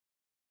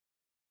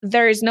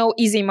there is no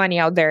easy money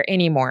out there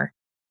anymore.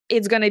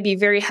 It's going to be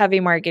very heavy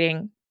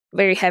marketing,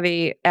 very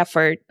heavy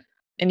effort,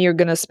 and you're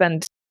going to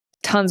spend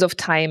tons of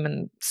time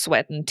and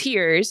sweat and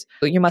tears.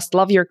 You must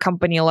love your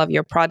company, love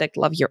your product,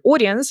 love your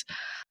audience,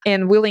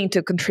 and willing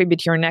to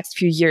contribute your next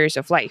few years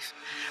of life.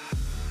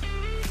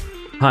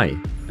 Hi,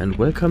 and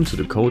welcome to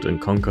the Code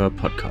and Conquer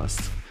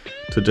podcast.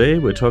 Today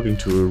we're talking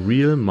to a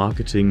real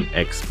marketing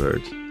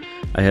expert.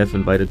 I have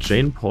invited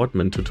Jane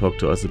Portman to talk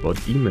to us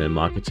about email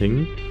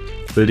marketing,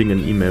 building an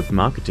email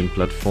marketing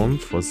platform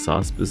for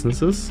SaaS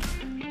businesses,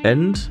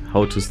 and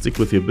how to stick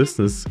with your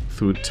business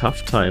through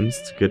tough times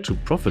to get to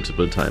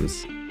profitable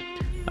times.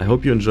 I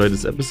hope you enjoy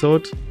this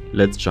episode.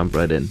 Let's jump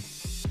right in.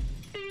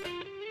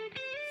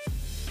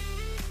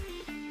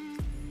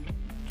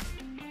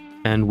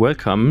 And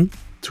welcome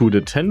to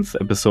the 10th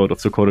episode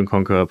of the Code and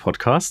Conquer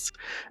podcast.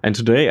 And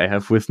today I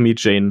have with me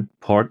Jane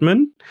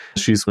Portman.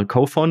 She's the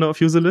co-founder of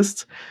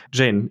Userlist.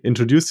 Jane,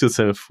 introduce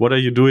yourself. What are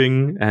you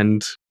doing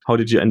and how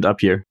did you end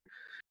up here?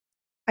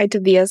 Hi,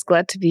 Tobias.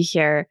 Glad to be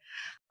here.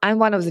 I'm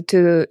one of the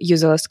two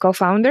Userlist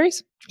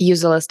co-founders.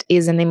 Userlist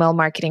is an email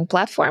marketing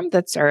platform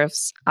that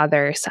serves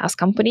other SaaS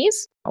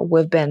companies.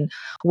 We've been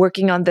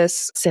working on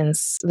this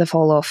since the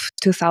fall of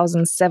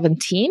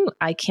 2017.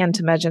 I can't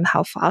imagine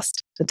how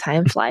fast the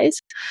time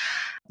flies.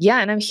 Yeah,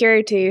 and I'm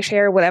here to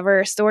share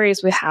whatever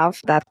stories we have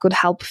that could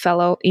help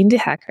fellow indie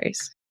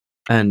hackers.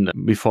 And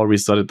before we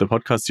started the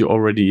podcast, you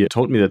already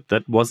told me that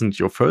that wasn't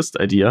your first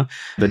idea,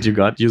 that you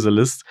got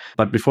Userlist.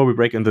 But before we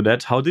break into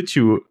that, how did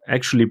you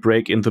actually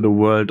break into the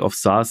world of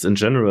SaaS in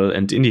general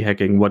and indie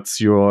hacking?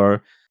 What's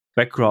your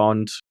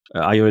background?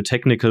 Are you a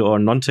technical or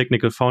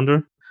non-technical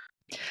founder?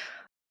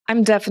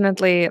 I'm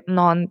definitely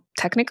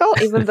non-technical,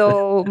 even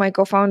though my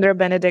co-founder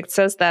Benedict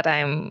says that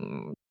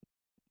I'm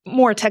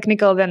more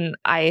technical than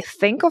I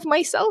think of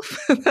myself.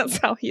 That's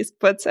how he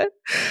puts it.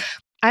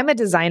 I'm a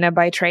designer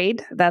by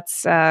trade.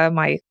 That's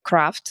my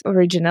craft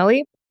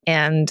originally.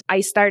 And I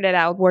started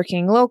out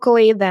working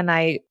locally. Then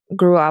I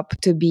grew up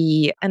to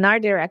be an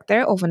art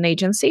director of an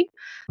agency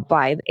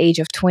by the age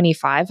of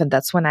 25. And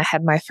that's when I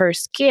had my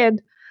first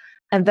kid.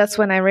 And that's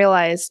when I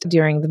realized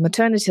during the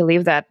maternity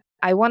leave that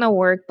I want to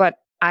work, but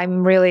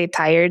I'm really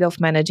tired of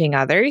managing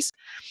others.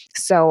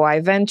 So I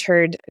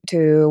ventured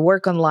to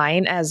work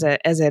online as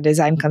a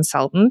design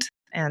consultant.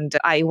 And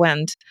I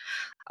went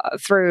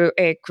through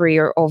a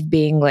career of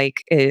being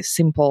like a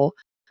simple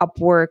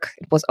Upwork,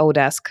 it was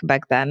Odesk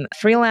back then,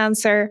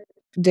 freelancer,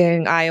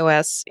 doing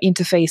iOS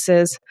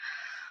interfaces,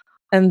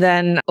 and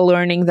then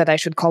learning that I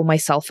should call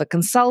myself a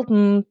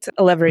consultant,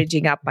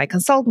 leveraging up my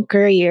consultant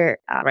career,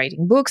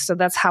 writing books. So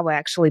that's how I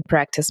actually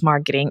practice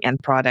marketing and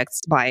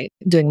products, by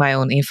doing my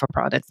own info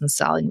products and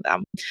selling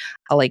them,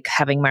 like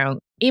having my own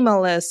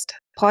email list,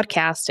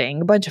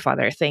 podcasting, a bunch of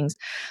other things.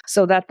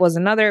 So that was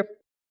another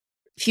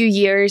few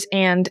years.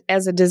 And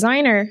as a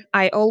designer,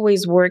 I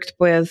always worked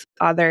with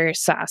other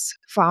SaaS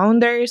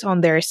founders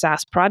on their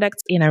SaaS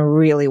products, and I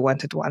really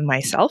wanted one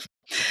myself.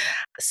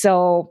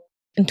 So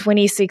in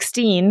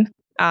 2016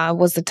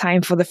 was the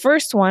time for the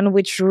first one,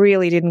 which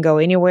really didn't go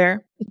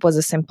anywhere. It was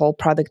a simple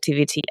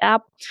productivity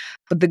app.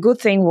 But the good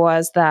thing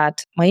was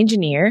that my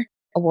engineer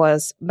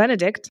was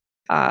Benedict.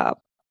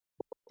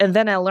 And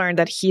then I learned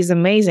that he's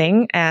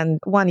amazing. And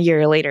 1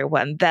 year later,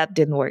 when that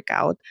didn't work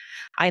out,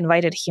 I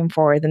invited him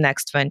for the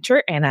next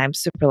venture. And I'm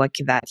super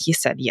lucky that he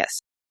said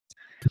yes.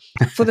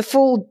 For the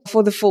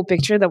full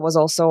picture, there was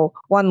also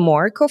one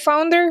more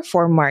co-founder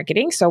for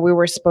marketing. So we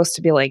were supposed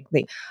to be like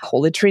the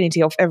holy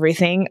trinity of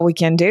everything we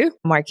can do: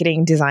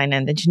 marketing, design,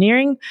 and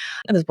engineering.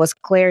 And it was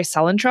Claire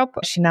Salentrop.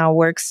 She now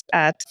works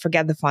at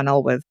Forget the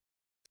Funnel with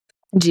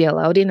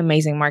GL Audi, an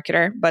amazing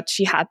marketer. But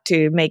she had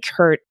to make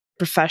her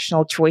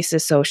professional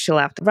choices, so she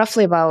left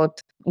roughly about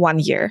 1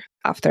 year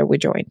after we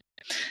joined.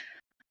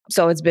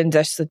 So it's been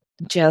just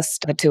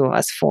the two of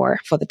us for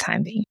the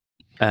time being.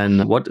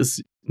 And what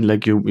is,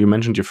 like you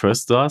mentioned your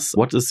first SaaS,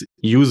 what is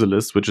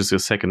Userlist, which is your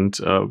second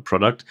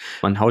product,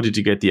 and how did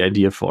you get the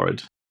idea for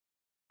it?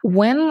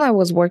 When I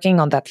was working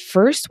on that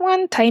first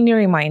one, tiny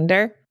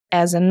reminder,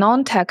 as a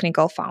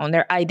non-technical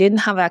founder, I didn't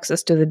have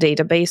access to the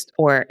database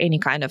or any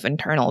kind of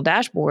internal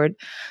dashboard.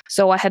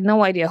 So I had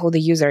no idea who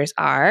the users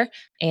are.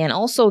 And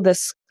also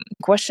this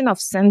question of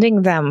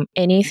sending them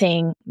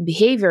anything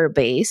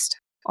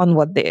behavior-based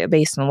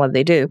based on what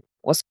they do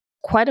was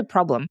quite a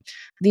problem.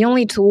 The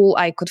only tool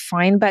I could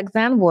find back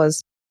then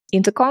was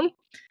Intercom.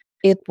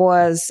 It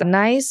was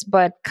nice,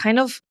 but kind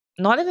of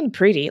not even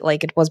pretty.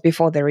 Like, it was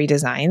before the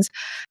redesigns.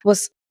 It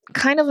was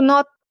kind of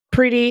not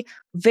pretty,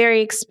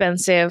 very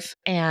expensive,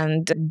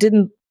 and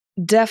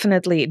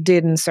definitely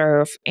didn't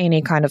serve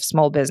any kind of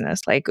small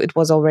business. Like, it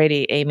was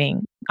already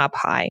aiming up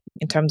high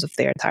in terms of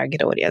their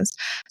target audience.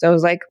 So I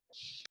was like,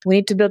 we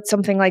need to build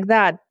something like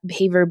that,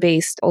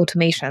 behavior-based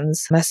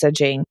automations,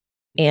 messaging.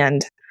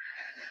 And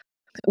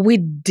we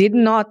did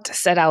not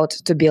set out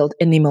to build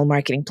an email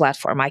marketing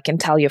platform, I can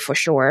tell you for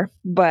sure.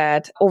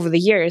 But over the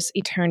years,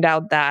 it turned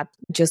out that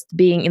just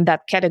being in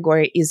that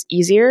category is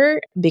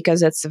easier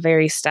because it's a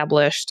very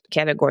established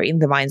category in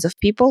the minds of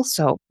people.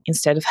 So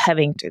instead of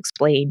having to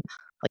explain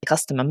like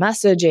customer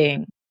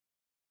messaging,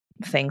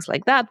 things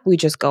like that. We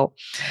just go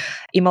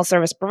email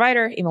service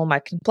provider, email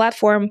marketing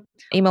platform,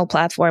 email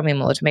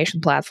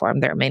automation platform.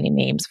 There are many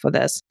names for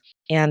this.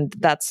 And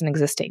that's an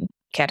existing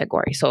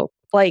category. So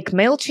like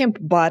MailChimp,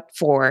 but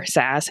for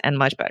SaaS and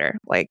much better,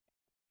 like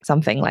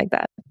something like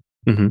that.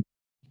 Mm-hmm.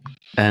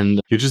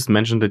 And you just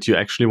mentioned that you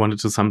actually wanted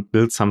to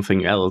build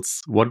something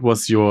else. What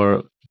was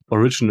your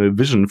original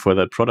vision for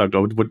that product,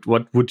 or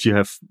what would you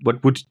have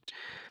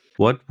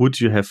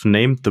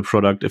named the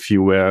product if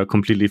you were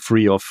completely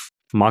free of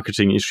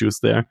marketing issues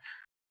there?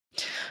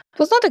 It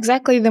was not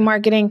exactly the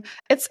marketing.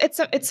 It's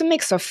a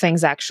mix of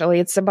things, actually.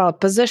 It's about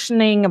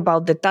positioning,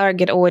 about the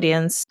target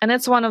audience, and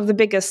it's one of the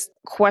biggest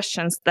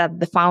questions that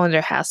the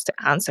founder has to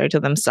answer to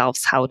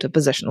themselves: how to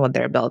position what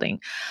they're building.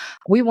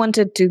 We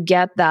wanted to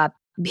get that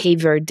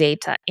behavior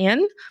data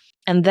in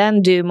and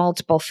then do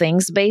multiple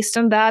things based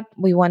on that.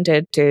 We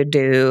wanted to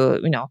do,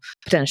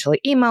 potentially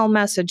email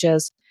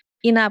messages,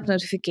 in-app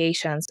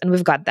notifications, and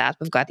we've got that.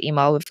 We've got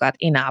email, we've got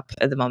in-app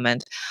at the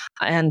moment,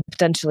 and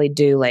potentially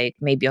do like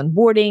maybe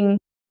onboarding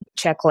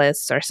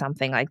checklists or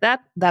something like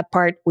that. That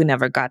part we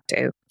never got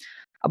to.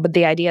 But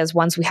the idea is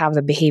once we have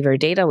the behavior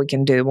data, we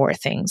can do more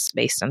things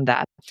based on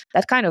that.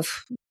 That kind of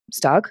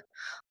stuck.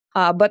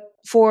 But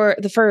for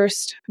the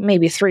first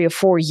maybe 3 or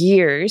 4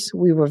 years,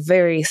 we were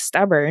very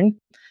stubborn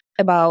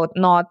about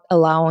not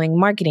allowing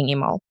marketing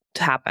email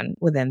to happen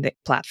within the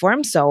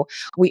platform. So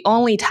we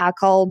only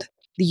tackled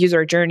the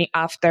user journey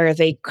after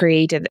they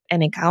created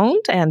an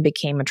account and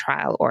became a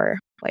trial or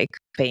like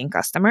paying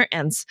customer.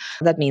 And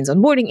that means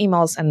onboarding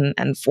emails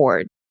and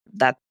for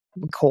that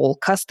we call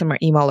customer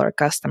email or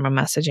customer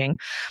messaging.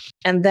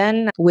 And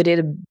then we did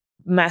a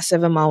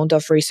massive amount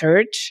of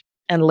research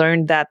and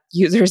learned that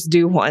users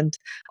do want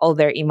all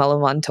their email in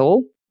one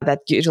tool. That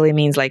usually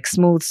means like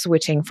smooth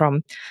switching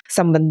from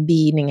someone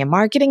being a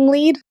marketing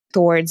lead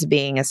towards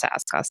being a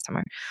SaaS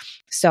customer.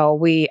 So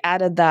we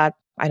added that,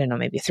 I don't know,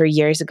 maybe 3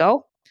 years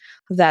ago.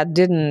 That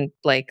didn't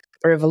like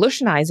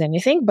revolutionize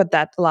anything, but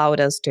that allowed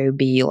us to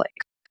be like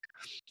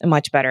a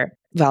much better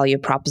value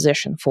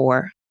proposition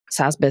for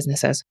SaaS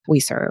businesses we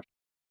serve.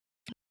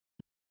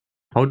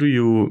 How do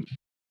you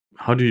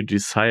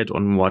decide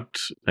on what,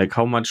 like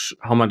how much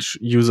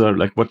user,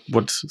 like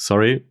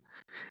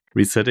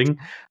resetting.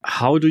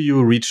 How do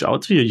you reach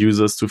out to your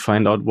users to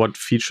find out what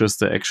features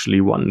they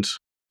actually want?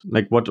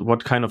 Like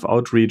what kind of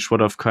outreach,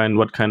 what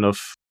kind of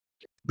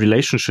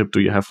relationship do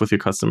you have with your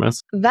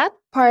customers? That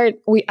part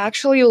we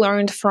actually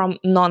learned from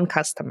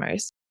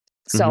non-customers.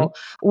 So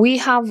we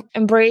have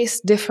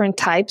embraced different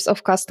types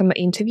of customer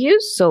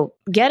interviews. So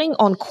getting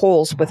on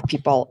calls with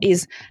people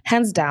is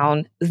hands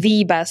down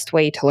the best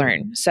way to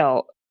learn.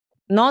 So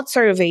not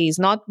surveys,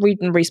 not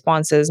written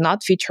responses,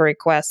 not feature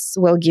requests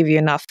will give you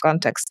enough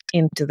context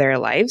into their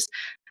lives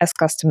as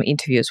customer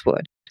interviews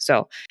would.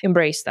 So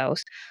embrace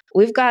those.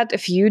 We've got a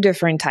few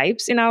different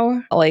types in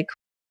our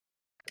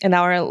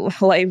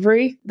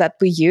library that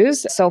we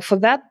use. So for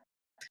that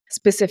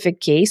specific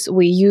case,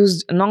 we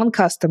used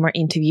non-customer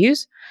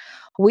interviews.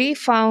 We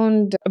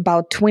found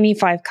about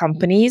 25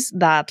 companies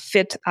that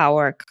fit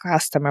our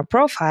customer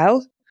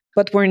profile,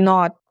 but were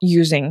not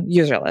using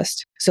user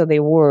list. So they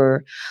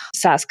were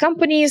SaaS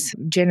companies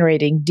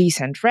generating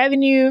decent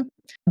revenue,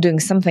 doing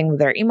something with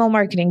their email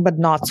marketing, but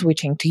not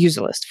switching to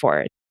user list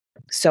for it.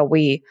 So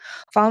we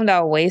found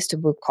our ways to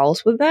book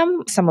calls with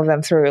them, some of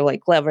them through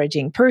like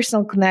leveraging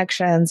personal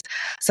connections,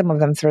 some of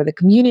them through the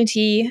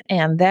community.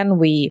 And then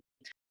we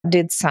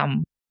did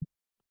some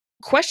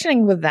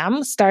questioning with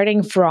them,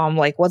 starting from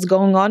like what's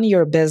going on in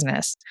your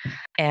business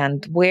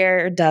and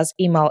where does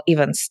email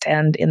even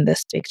stand in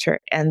this picture,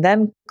 and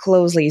then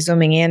closely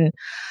zooming in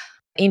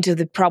into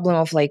the problem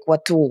of like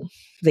what tool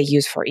they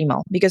use for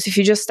email. Because if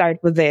you just start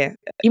with the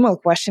email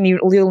question,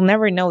 you'll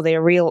never know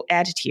their real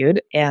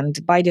attitude.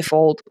 And by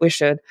default, we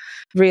should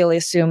really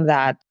assume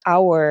that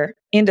our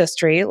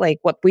industry, like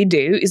what we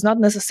do, is not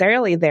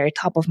necessarily their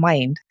top of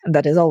mind. And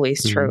that is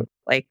always true.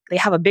 Like they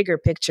have a bigger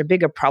picture,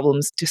 bigger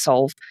problems to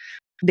solve,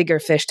 bigger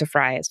fish to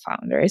fry as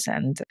founders.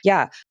 And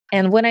yeah.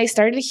 And when I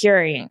started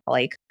hearing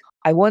like,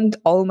 I want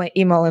all my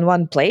email in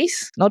one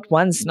place, not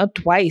once, not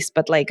twice,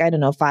 but like, I don't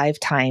know, 5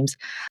 times,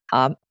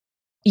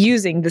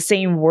 using the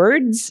same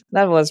words,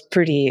 that was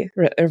pretty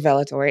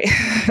revelatory,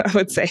 I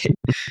would say.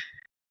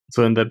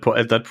 So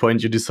at that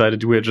point, you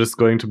decided we're just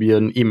going to be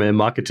an email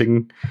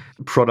marketing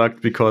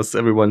product because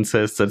everyone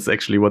says that's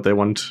actually what they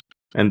want.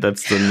 And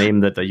that's the name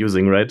that they're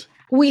using, right?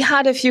 We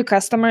had a few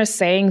customers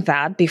saying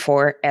that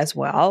before as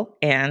well,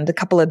 and a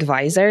couple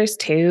advisors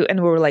too.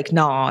 And we were like,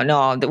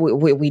 no,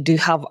 we do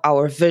have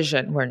our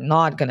vision. We're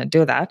not going to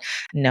do that.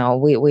 No,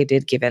 we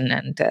did give in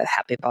and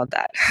happy about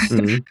that.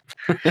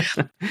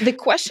 The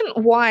question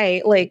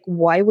why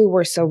we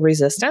were so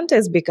resistant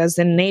is because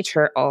the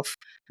nature of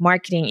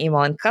marketing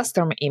email and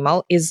customer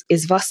email is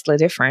vastly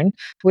different.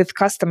 With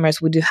customers,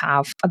 we do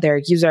have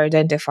their user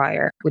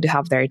identifier, we do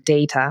have their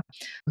data,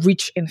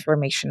 rich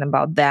information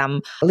about them,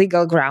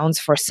 legal grounds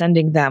for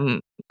sending them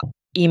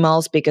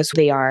emails because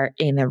they are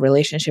in a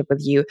relationship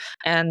with you.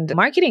 And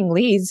marketing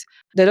leads,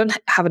 they don't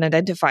have an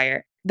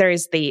identifier. there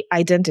is the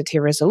identity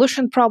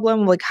resolution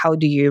problem. Like, how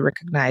do you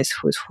recognize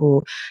who's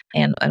who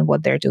and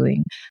what they're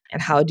doing?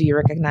 And how do you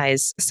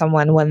recognize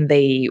someone when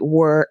they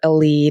were a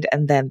lead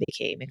and then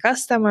became a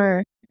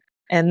customer?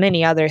 And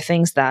many other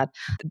things that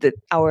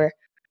our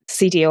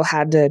CTO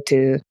had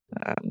to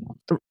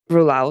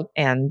rule out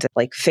and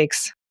like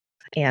fix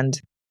and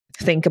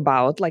think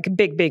about, like a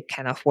big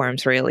can of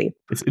worms, really.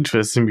 It's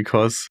interesting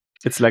because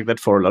it's like that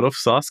for a lot of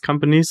SaaS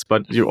companies,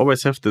 but you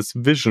always have this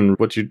vision,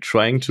 what you're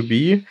trying to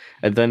be,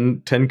 and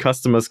then 10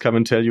 customers come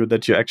and tell you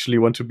that you actually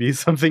want to be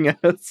something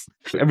else.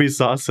 Every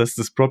SaaS has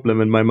this problem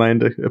in my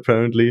mind,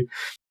 apparently.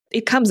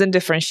 It comes in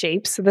different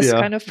shapes, this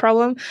kind of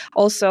problem.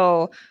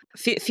 Also,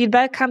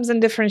 feedback comes in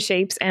different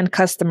shapes and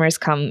customers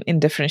come in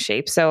different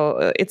shapes.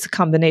 So it's a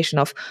combination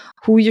of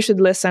who you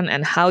should listen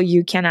and how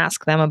you can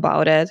ask them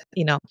about it.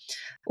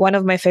 One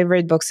of my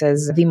favorite books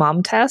is The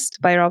Mom Test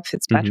by Rob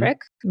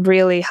Fitzpatrick.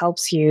 Really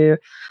helps you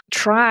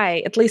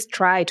at least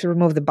try to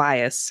remove the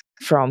bias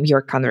from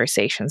your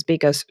conversations,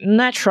 because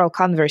natural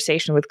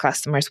conversation with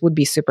customers would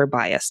be super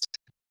biased.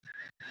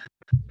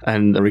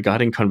 And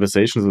regarding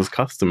conversations with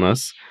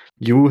customers,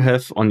 you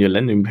have on your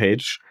landing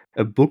page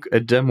a book a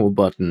demo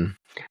button,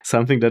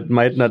 something that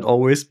might not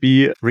always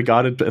be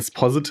regarded as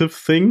positive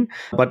thing.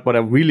 But what I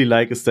really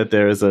like is that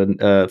there is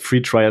a free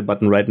trial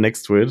button right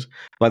next to it.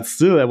 But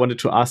still, I wanted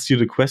to ask you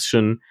the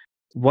question,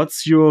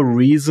 what's your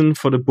reason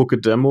for the book a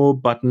demo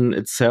button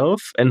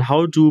itself? And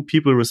how do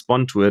people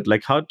respond to it?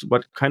 Like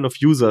what kind of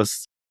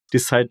users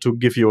decide to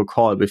give you a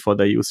call before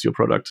they use your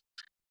product?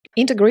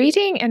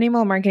 Integrating an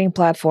email marketing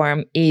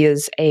platform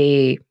is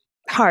a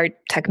hard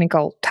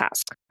technical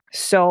task.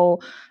 So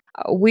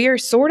we're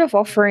sort of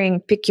offering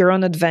pick your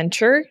own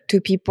adventure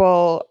to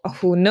people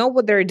who know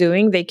what they're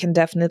doing. They can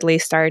definitely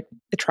start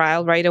a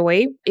trial right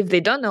away. If they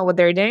don't know what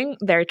they're doing,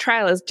 their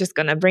trial is just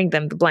going to bring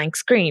them the blank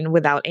screen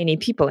without any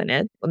people in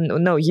it,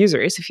 no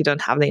users if you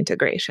don't have the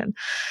integration.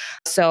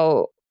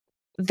 So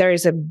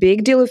there's a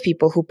big deal of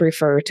people who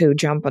prefer to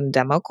jump on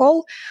demo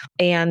call.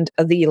 And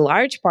the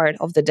large part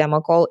of the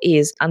demo call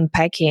is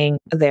unpacking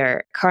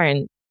their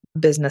current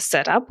business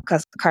setup,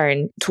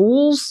 current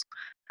tools,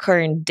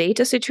 current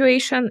data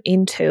situation,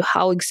 into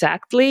how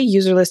exactly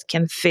Userlist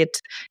can fit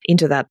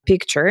into that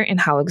picture and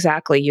how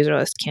exactly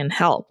Userlist can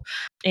help.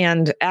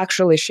 And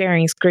actually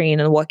sharing screen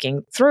and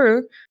walking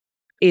through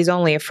is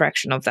only a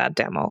fraction of that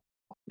demo.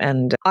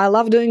 And I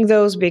love doing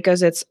those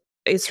because it's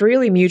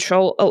really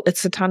mutual.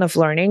 It's a ton of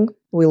learning.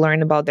 We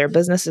learn about their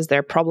businesses,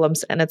 their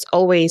problems, and it's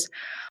always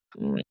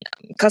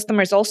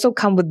customers also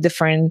come with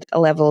different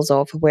levels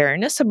of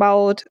awareness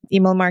about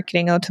email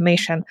marketing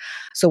automation.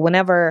 So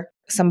whenever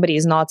somebody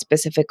is not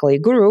specifically a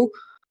guru,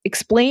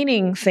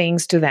 explaining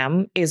things to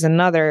them is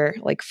another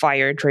like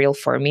fire drill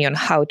for me on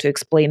how to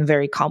explain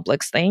very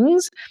complex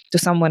things to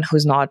someone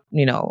who's not,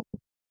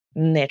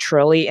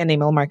 naturally an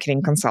email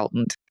marketing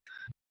consultant.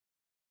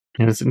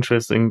 Yeah, it's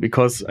interesting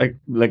because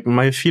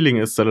my feeling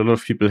is that a lot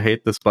of people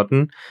hate this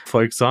button.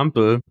 For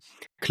example,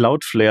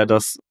 Cloudflare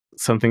does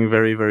something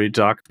very, very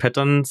dark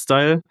pattern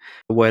style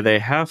where they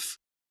have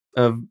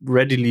a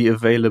readily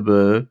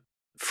available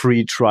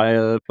free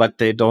trial, but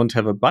they don't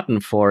have a button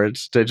for it.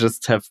 They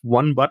just have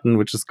one button,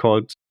 which is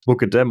called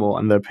book a demo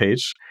on their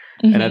page.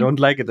 Mm-hmm. And I don't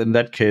like it in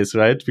that case,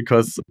 right?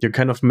 Because you're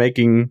kind of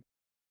making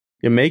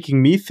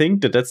me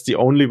think that that's the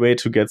only way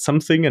to get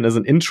something. And as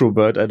an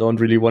introvert, I don't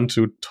really want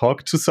to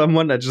talk to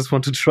someone. I just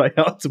want to try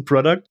out the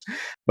product.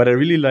 But I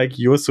really like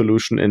your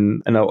solution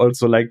and I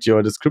also liked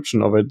your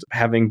description of it,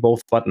 having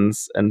both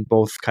buttons and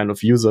both kind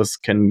of users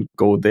can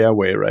go their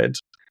way, right?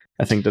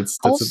 I think that's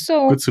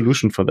also a good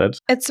solution for that.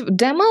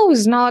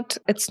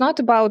 It's not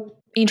about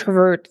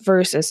introvert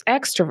versus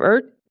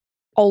extrovert,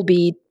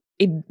 albeit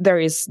there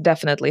is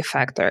definitely a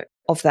factor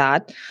of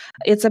that.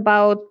 It's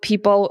about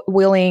people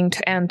willing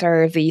to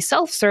enter the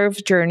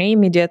self-serve journey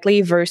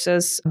immediately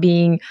versus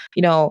being,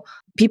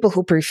 people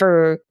who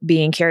prefer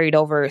being carried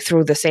over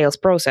through the sales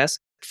process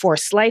for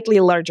slightly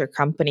larger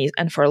companies.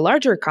 And for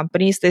larger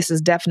companies, this is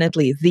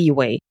definitely the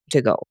way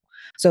to go.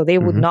 So they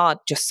would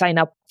not just sign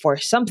up for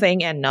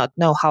something and not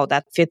know how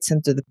that fits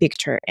into the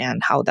picture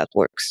and how that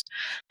works.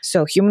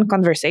 So human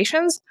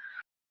conversations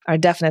are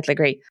definitely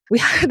great. We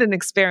had an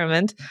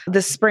experiment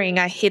this spring.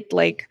 I hit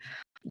like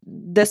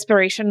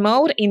desperation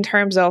mode in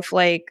terms of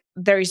like,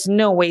 there is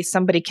no way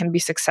somebody can be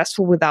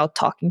successful without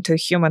talking to a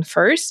human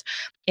first.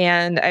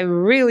 And I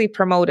really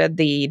promoted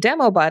the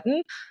demo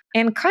button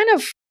and kind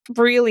of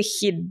really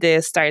hit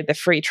the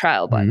free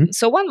trial button.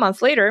 So 1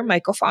 month later, my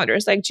co-founder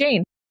is like,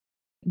 Jane,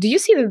 do you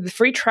see that the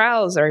free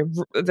trials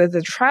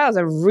the trials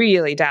are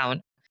really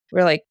down?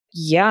 We're like,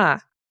 yeah.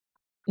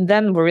 And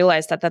then we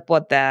realized that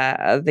what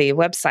the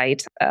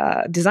website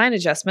design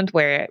adjustment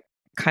where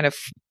kind of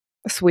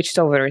switched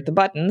over the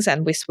buttons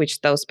and we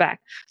switched those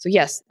back. So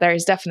yes, there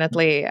is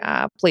definitely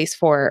a place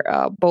for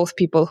both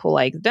people who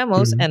like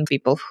demos and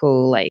people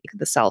who like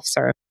the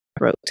self-serve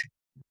route.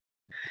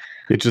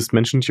 You just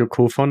mentioned your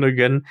co-founder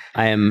again.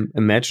 I am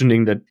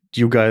imagining that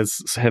you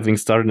guys, having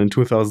started in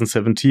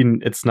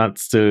 2017, it's not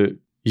still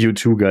you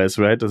two guys,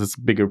 right? This is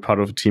a bigger part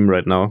of the team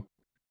right now.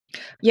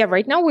 Yeah,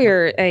 right now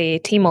we're a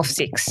team of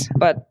 6.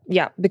 But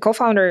yeah, the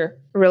co-founder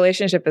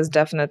relationship is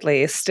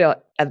definitely still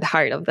at the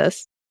heart of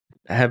this.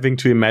 Having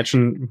to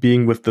imagine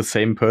being with the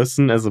same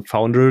person as a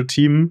founder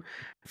team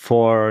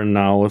for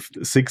now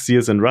 6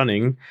 years and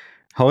running.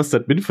 How has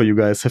that been for you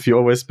guys? Have you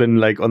always been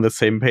like on the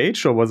same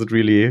page, or was it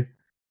really,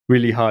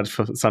 really hard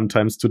for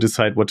sometimes to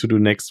decide what to do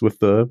next with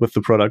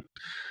the product?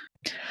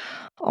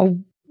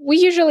 We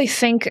usually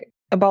think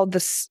about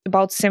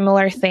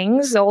similar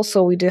things.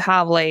 Also, we do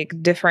have like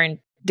different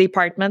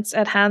departments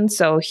at hand.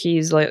 So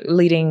he's like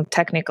leading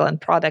technical and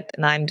product,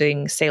 and I'm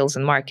doing sales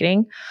and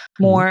marketing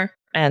more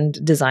and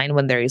design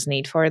when there is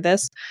need for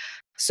this.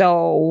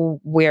 So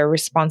we're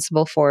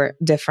responsible for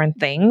different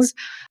things.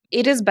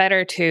 It is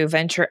better to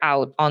venture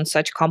out on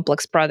such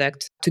complex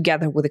product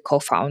together with a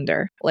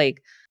co-founder.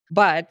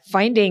 But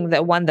finding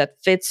the one that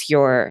fits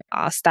your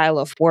style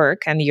of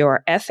work and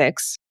your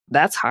ethics,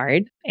 that's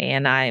hard.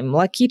 And I'm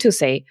lucky to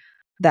say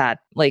that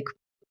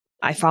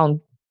I found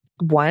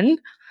one,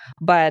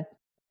 but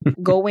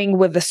going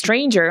with a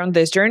stranger on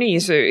this journey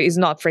is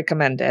not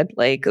recommended.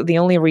 Like, the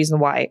only reason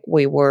why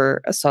we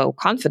were so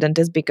confident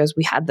is because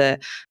we had the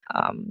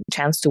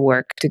chance to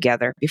work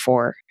together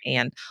before,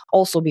 and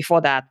also before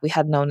that we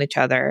had known each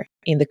other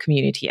in the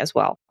community as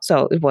well.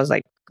 So it was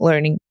like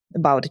learning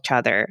about each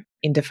other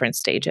in different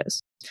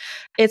stages.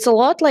 It's a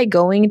lot like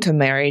going to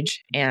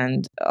marriage,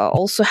 and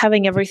also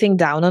having everything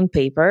down on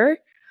paper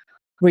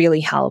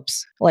really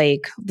helps.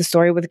 Like the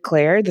story with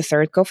Claire, the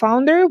third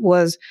co-founder,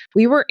 was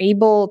we were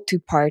able to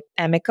part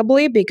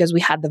amicably because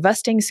we had the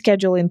vesting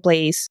schedule in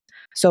place.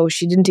 So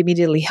she didn't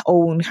immediately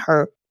own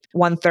her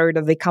 1/3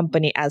 of the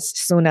company as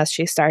soon as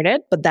she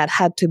started, but that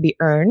had to be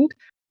earned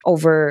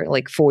over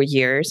like 4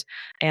 years.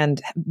 And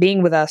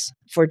being with us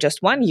for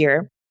just 1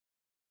 year,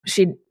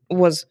 she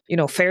was,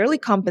 fairly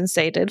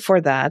compensated for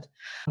that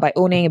by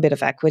owning a bit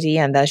of equity,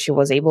 and then she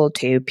was able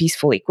to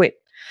peacefully quit.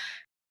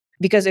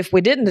 Because if we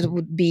didn't, it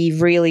would be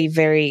really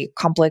very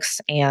complex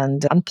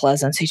and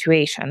unpleasant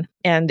situation.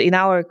 And in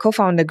our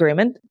co-found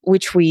agreement,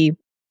 which we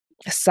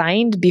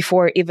signed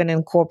before even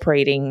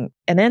incorporating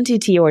an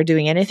entity or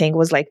doing anything,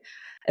 was like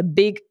a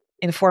big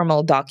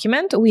informal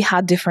document. We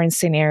had different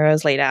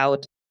scenarios laid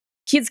out.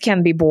 Kids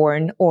can be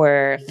born,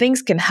 or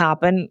things can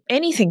happen.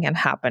 Anything can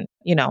happen,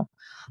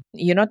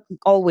 You're not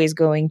always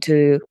going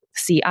to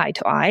see eye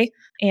to eye.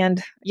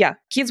 And yeah,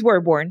 kids were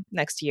born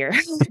next year.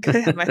 I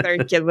had my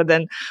third kid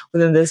within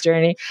this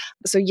journey.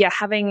 So yeah,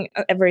 having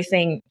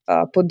everything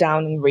put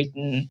down and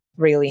written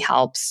really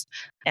helps.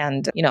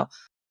 And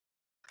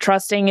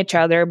trusting each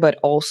other, but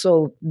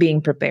also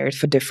being prepared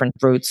for different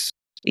routes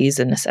is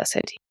a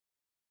necessity.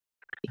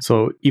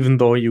 So even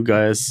though you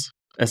guys,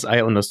 as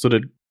I understood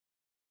it,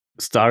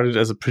 started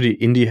as a pretty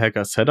indie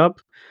hacker setup,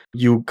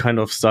 you kind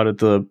of started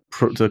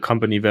the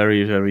company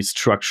very, very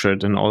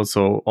structured, and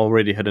also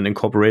already had an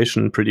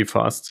incorporation pretty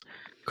fast,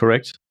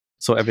 correct?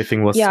 So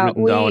everything was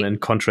written down in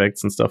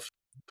contracts and stuff.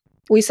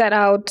 We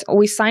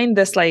signed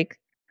this like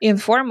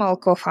informal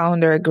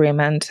co-founder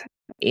agreement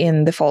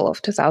in the fall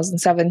of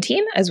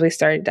 2017 as we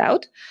started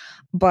out.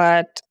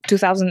 But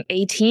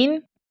 2018,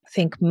 I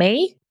think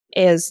May,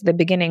 is the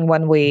beginning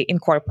when we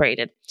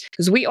incorporated,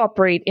 because we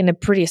operate in a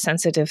pretty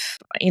sensitive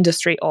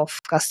industry of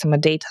customer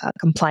data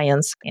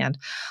compliance and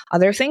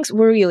other things.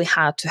 We really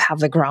had to have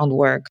the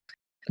groundwork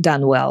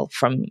done well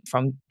from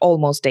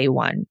almost day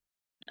one.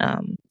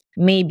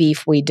 Maybe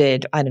if we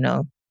did, I don't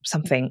know,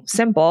 something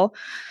simple,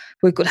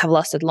 we could have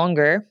lasted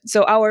longer.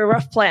 So our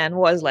rough plan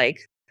was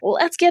like,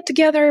 let's get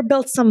together,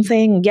 build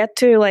something, get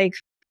to like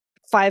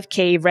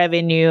 5K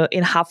revenue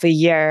in half a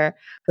year.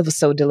 It was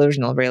so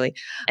delusional, really.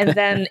 And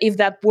then if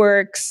that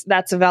works,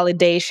 that's a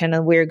validation,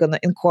 and we're going to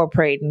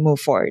incorporate and move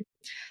forward.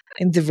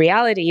 In the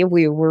reality,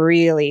 we were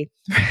really,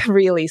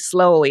 really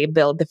slowly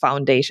build the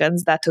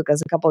foundations. That took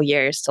us a couple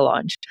years to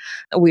launch.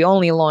 We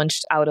only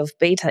launched out of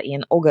beta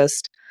in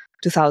August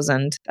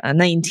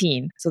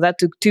 2019. So that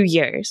took 2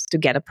 years to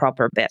get a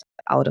proper bit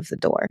out of the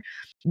door,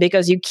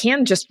 because you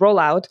can't just roll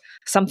out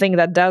something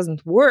that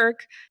doesn't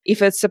work if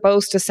it's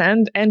supposed to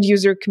send end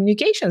user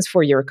communications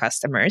for your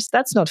customers.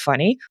 That's not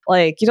funny.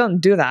 Like, you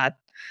don't do that.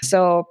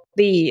 So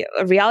the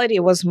reality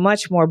was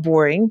much more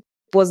boring.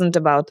 It wasn't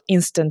about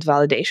instant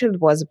validation.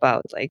 It was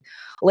about like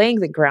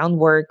laying the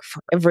groundwork for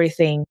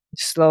everything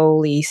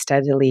slowly,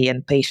 steadily,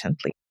 and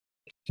patiently.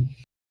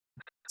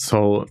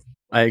 So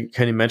I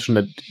can imagine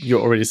that you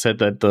already said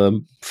that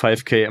the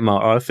 5K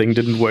MRR thing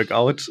didn't work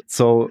out.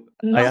 So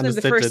not I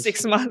understand in the first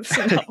 6 months.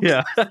 No.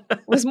 Yeah. It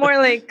was more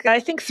like, I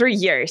think 3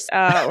 years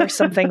or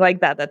something like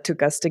that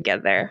took us to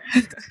get there.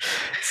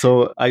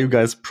 So are you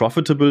guys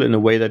profitable in a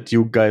way that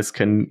you guys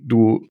can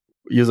do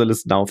user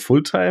list now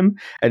full time?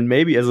 And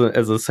maybe as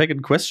a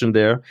second question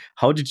there,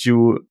 how did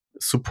you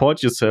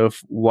support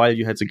yourself while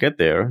you had to get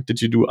there?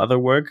 Did you do other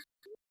work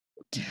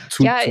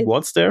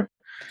towards there?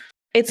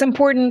 It's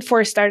important for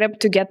a startup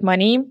to get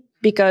money,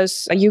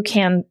 because you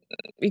can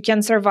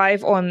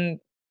survive on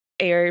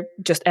air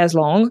just as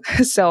long.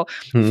 So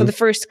for the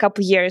first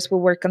couple of years, we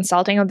were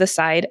consulting on the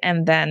side.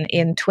 And then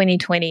in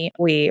 2020,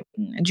 we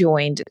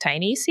joined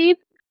Tiny Seed.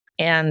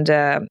 And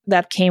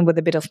that came with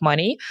a bit of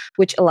money,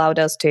 which allowed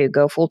us to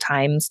go full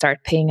time, start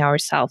paying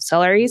ourselves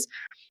salaries.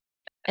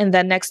 And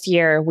then next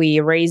year, we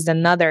raised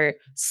another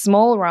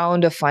small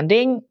round of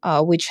funding,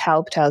 which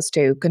helped us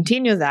to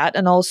continue that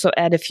and also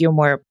add a few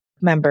more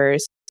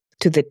members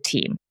to the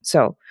team.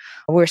 So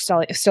we're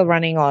still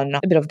running on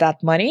a bit of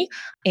that money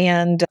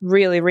and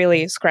really,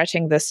 really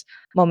scratching this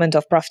moment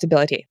of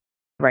profitability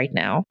right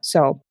now.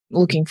 So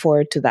looking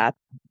forward to that,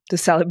 to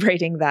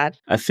celebrating that.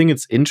 I think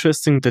it's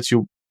interesting that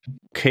you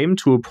came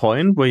to a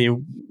point where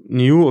you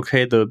knew,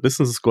 okay, the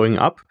business is going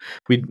up.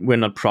 We're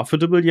not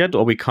profitable yet,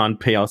 or we can't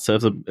pay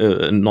ourselves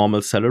a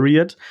normal salary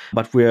yet,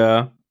 but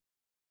we're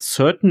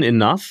certain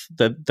enough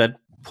that that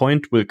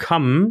point will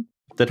come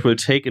that will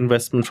take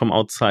investment from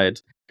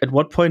outside. At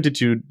what point did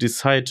you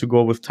decide to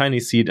go with Tiny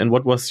Seed, and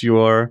what was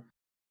your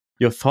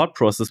thought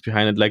process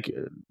behind it? Like,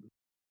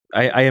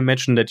 I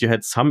imagine that you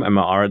had some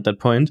MRR at that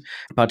point,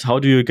 but how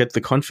do you get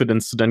the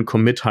confidence to then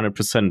commit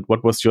 100%?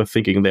 What was your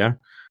thinking there?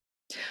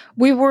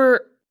 We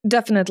were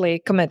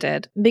definitely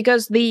committed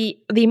because the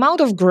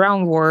amount of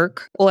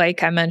groundwork,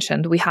 like I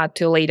mentioned, we had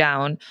to lay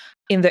down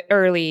in the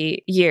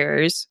early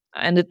years,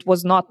 and it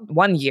was not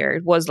 1 year,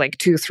 it was like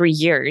 2-3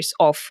 years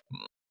of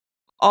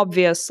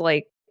obvious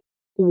like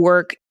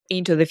work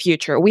into the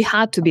future. We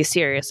had to be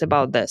serious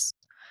about this.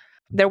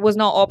 There was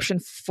no option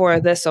for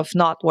this of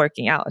not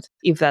working out,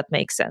 if that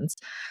makes sense.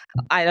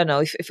 I don't know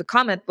if a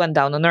comet went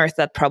down on Earth,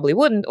 that probably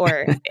wouldn't,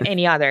 or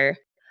any other,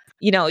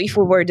 if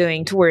we were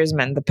doing tourism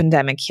and the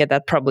pandemic hit,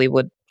 that probably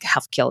would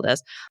have killed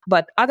us.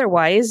 But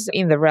otherwise,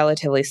 in the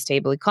relatively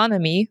stable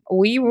economy,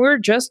 we were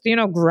just,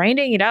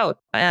 grinding it out,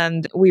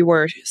 and we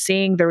were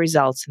seeing the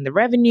results in the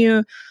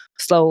revenue,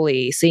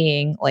 slowly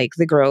seeing like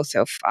the growth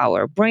of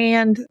our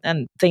brand,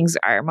 and things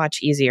are much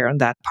easier on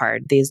that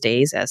part these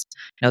days as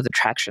the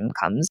traction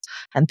comes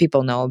and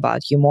people know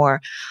about you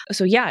more.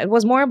 So yeah, it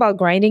was more about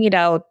grinding it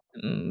out,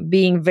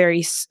 being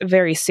very,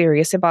 very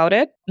serious about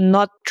it,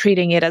 not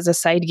treating it as a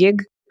side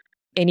gig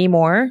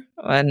anymore.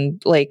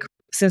 And like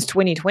since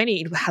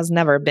 2020, it has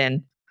never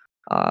been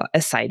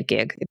a side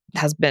gig. It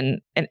has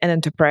been an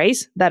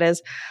enterprise that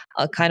is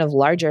kind of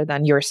larger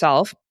than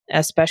yourself,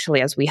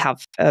 especially as we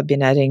have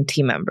been adding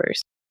team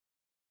members.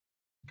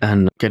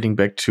 And getting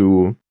back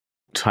to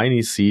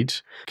Tiny Seed,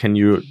 can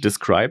you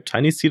describe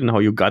Tiny Seed and how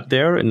you got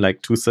there in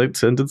like 2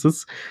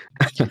 sentences?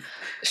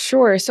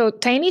 Sure. So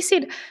Tiny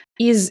Seed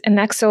is an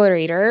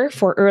accelerator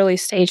for early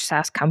stage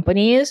SaaS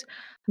companies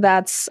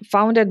that's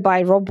founded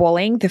by Rob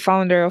Walling, the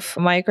founder of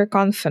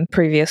Microconf and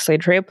previously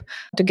Drip,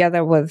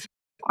 together with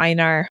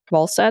Einar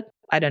Valset.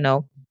 I don't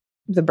know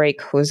the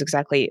break who's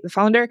exactly the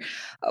founder.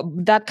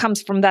 That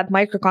comes from that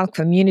Microconf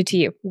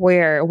community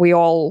where we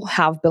all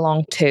have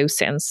belonged to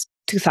since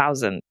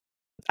 2000,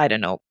 I don't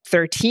know,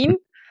 13,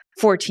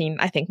 14.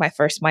 I think my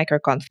first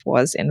Microconf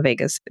was in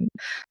Vegas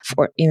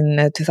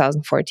in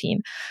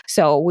 2014.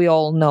 So we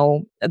all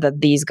know that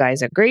these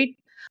guys are great,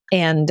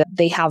 and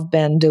they have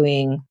been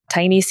doing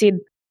Tiny Seed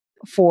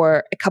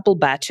for a couple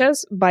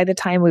batches by the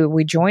time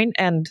we joined,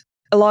 and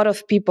a lot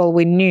of people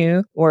we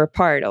knew were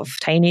part of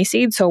Tiny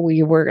Seed. So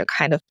we were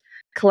kind of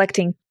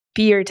collecting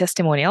peer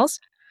testimonials,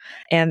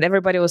 and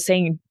everybody was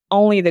saying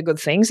only the good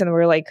things, and we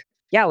were like,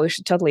 yeah, we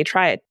should totally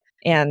try it.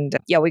 And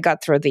yeah, we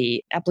got through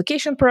the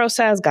application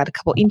process, got a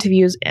couple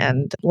interviews,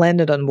 and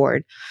landed on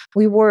board.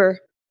 We were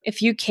a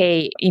few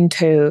K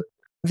into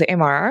the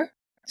MRR.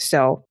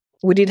 So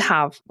we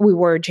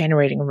were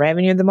generating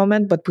revenue at the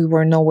moment, but we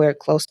were nowhere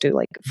close to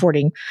like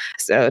affording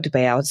to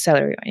pay out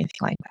salary or anything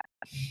like that.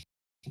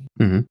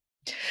 Mm-hmm.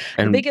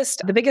 And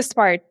the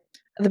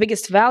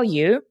biggest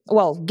value,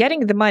 well,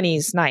 getting the money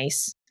is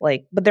nice,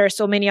 but there are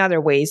so many other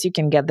ways you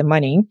can get the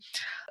money.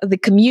 The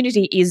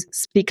community is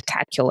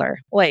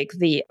spectacular. Like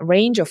the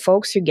range of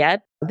folks you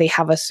get, they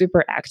have a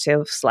super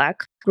active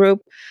Slack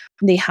group.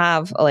 They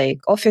have like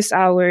office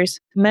hours,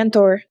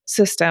 mentor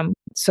system.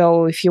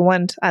 So if you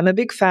want, I'm a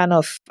big fan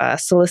of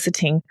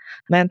soliciting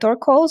mentor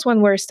calls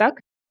when we're stuck.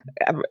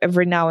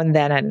 Every now and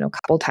then, I don't know, a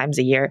couple times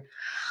a year,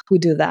 we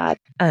do that.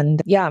 And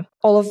yeah,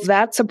 all of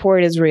that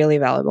support is really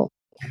valuable.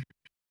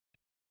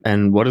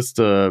 And what is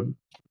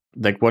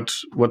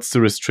what's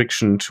the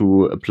restriction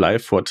to apply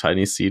for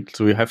Tiny Seed?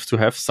 Do you have to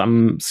have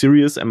some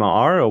serious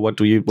MRR, or what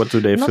do they Not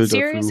filter through? Not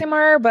serious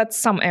MRR, but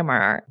some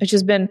MRR. I've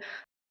just been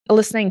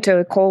listening to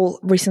a call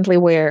recently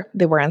where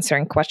they were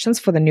answering questions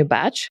for the new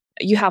batch.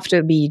 You have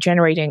to be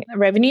generating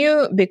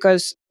revenue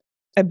because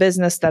a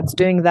business that's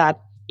doing that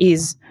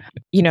is,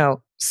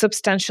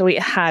 substantially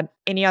ahead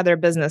any other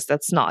business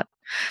that's not.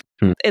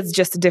 It's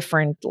just a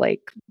different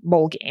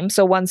ball game.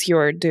 So once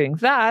you're doing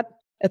that,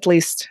 at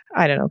least,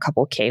 I don't know, a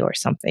couple K or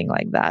something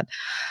like that.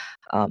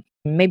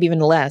 Maybe even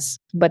less,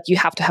 but you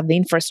have to have the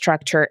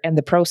infrastructure and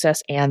the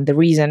process and the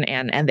reason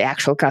and the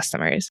actual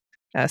customers.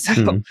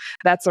 So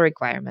that's a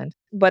requirement,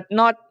 but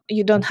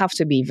you don't have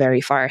to be very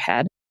far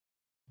ahead.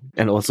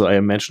 And also, I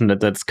imagine that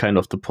that's kind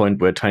of the point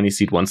where Tiny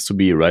Seed wants to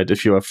be, right?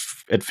 If you're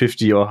at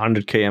 50 or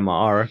 100K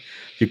MRR,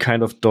 you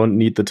kind of don't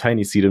need the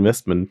Tiny Seed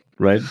investment,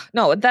 right?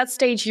 No, at that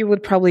stage, you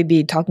would probably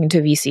be talking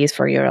to VCs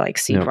for your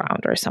seed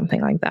round or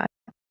something like that.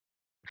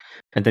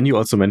 And then you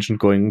also mentioned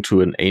going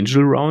to an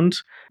angel round,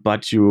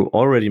 but you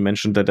already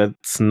mentioned that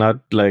that's not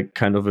like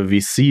kind of a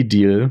VC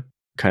deal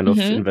kind of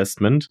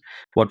investment.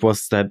 What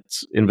was that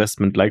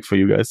investment like for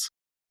you guys?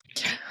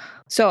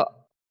 So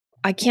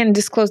I can't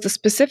disclose the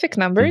specific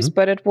numbers,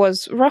 but it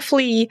was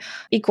roughly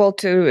equal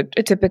to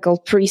a typical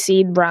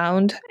pre-seed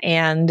round.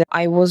 And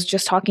I was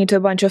just talking to a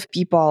bunch of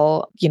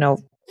people,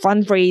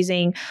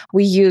 fundraising.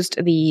 We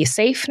used the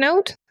safe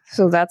note.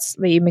 So that's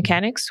the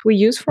mechanics we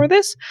use for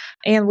this.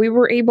 And we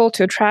were able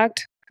to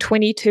attract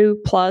 22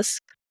 plus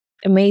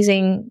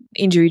amazing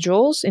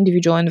individual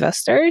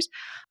investors.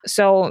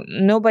 So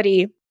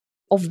nobody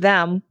of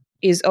them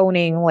is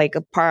owning like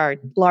a part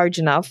large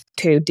enough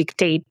to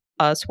dictate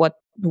us what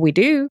we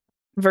do,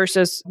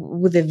 versus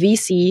with a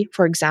VC,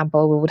 for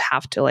example, we would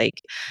have to like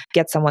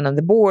get someone on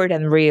the board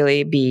and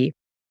really be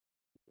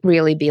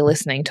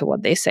listening to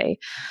what they say.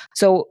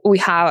 So we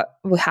have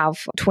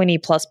 20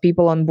 plus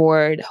people on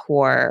board who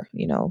are,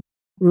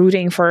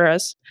 rooting for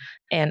us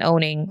and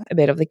owning a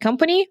bit of the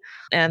company,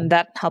 and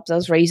that helps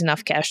us raise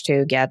enough cash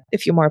to get a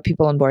few more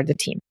people on board the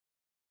team.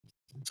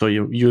 So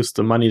you used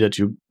the money that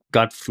you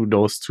got through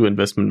those two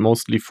investments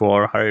mostly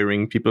for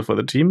hiring people for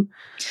the team?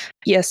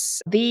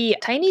 Yes, the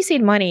tiny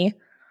seed money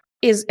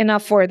is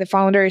enough for the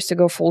founders to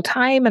go full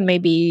time and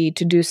maybe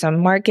to do some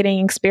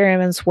marketing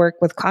experiments, work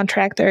with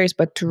contractors,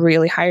 but to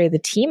really hire the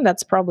team,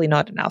 that's probably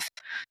not enough.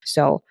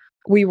 So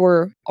we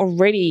were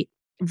already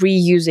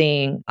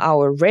reusing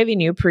our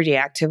revenue pretty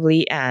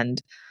actively and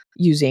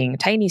using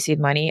tiny seed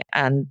money,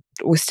 and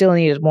we still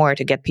needed more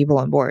to get people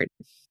on board.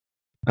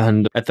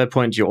 And at that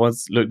point, you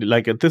also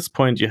like at this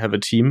point, you have a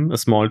team, a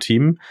small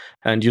team,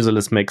 and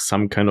Userless makes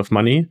some kind of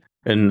money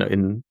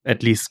in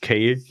at least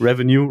K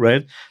revenue,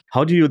 right?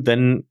 How do you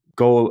then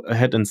go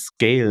ahead and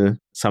scale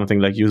something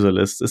like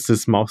Userless? Is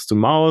this mouth to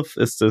mouth?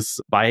 Is this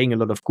buying a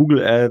lot of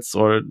Google ads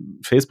or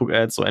Facebook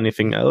ads or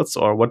anything else?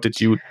 Or what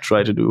did you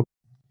try to do?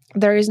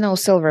 There is no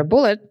silver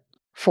bullet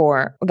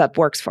that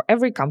works for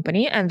every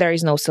company, and there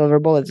is no silver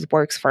bullet that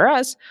works for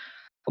us.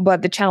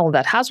 But the channel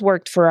that has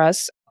worked for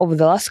us over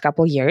the last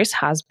couple of years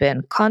has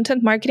been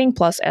content marketing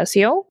plus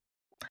SEO.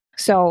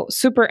 So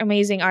super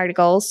amazing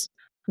articles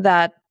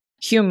that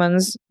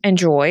humans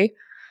enjoy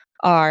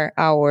are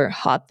our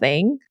hot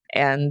thing.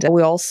 And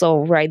we also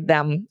write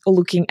them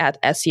looking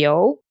at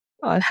SEO,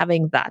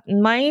 having that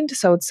in mind.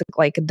 So it's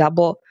like a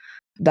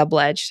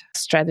double-edged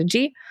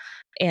strategy.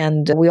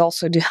 And we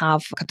also do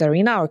have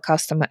Katarina, our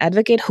customer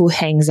advocate, who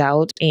hangs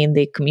out in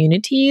the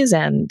communities.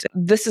 And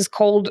this is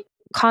called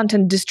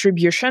content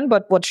distribution.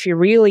 But what she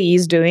really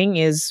is doing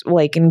is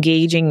like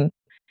engaging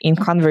in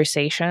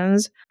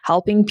conversations,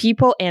 helping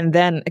people, and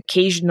then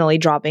occasionally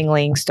dropping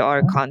links to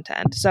our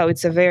content. So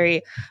it's a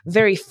very,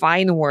 very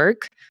fine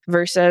work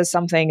versus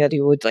something that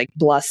you would like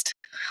blast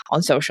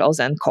on socials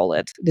and call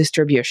it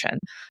distribution.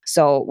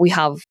 So we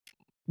have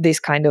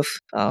this kind of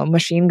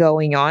machine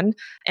going on,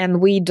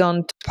 and we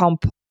don't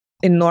pump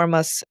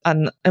enormous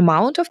an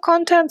amount of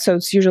content, so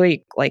it's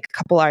usually like a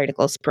couple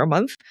articles per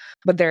month,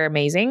 but they're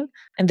amazing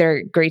and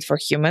they're great for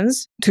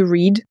humans to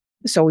read,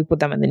 so we put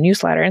them in the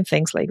newsletter and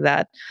things like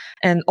that.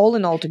 And all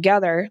in all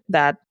together,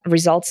 that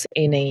results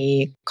in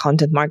a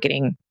content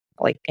marketing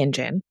like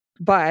engine.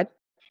 But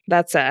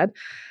that said,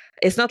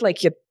 it's not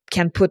like you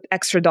can put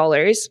extra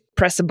dollars,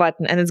 press a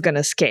button, and it's going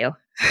to scale.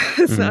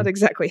 It's not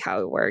exactly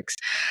how it works.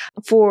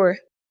 For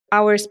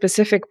our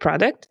specific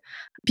product,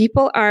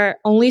 people are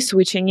only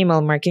switching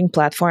email marketing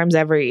platforms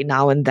every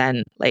now and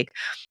then. Like,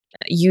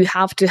 you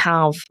have to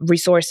have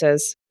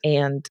resources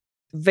and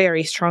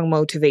very strong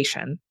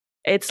motivation.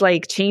 It's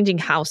like changing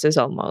houses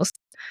almost.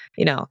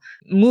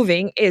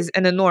 Moving is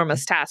an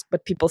enormous task,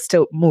 but people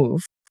still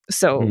move.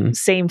 So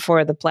same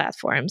for the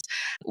platforms.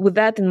 With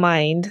that in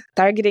mind,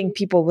 targeting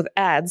people with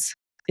ads,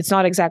 it's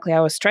not exactly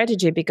our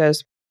strategy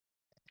because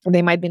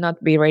they might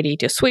not be ready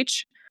to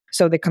switch.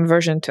 So the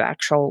conversion to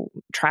actual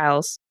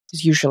trials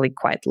is usually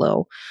quite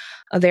low.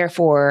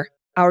 Therefore,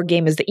 our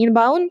game is the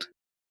inbound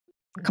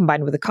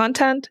combined with the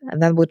content,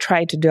 and then we'll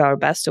try to do our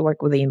best to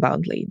work with the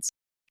inbound leads.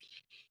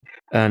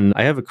 And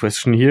I have a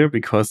question here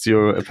because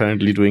you're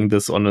apparently doing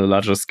this on a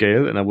larger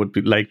scale, and I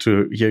would like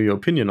to hear your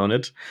opinion on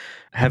it.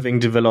 Having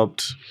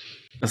developed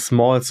a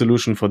small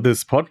solution for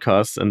this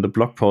podcast and the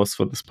blog post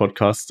for this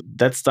podcast,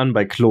 that's done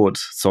by Claude,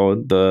 so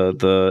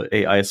the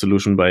AI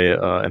solution by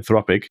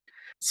Anthropic.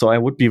 So I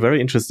would be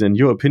very interested in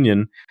your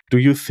opinion. Do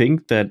you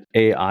think that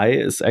AI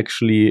is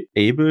actually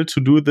able to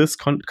do this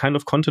kind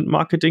of content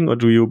marketing, or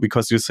do you,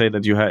 because you say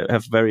that you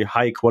have very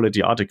high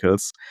quality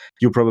articles,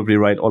 you probably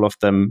write all of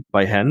them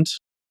by hand?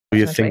 Do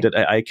you think that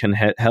AI can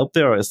help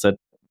there, or is that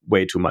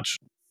way too much?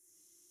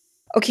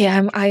 Okay,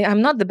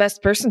 I'm not the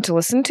best person to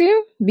listen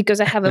to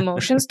because I have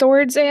emotions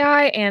towards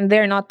AI and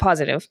they're not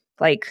positive.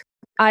 Like,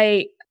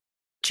 I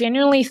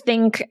genuinely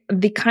think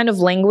the kind of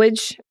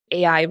language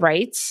AI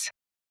writes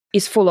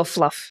is full of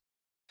fluff.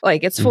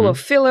 Like, it's full of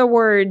filler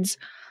words.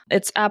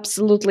 It's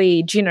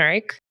absolutely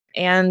generic.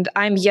 And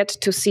I'm yet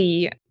to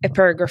see a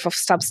paragraph of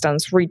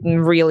substance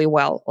written really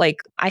well. Like,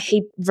 I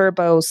hate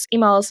verbose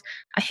emails.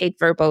 I hate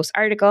verbose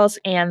articles,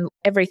 and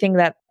everything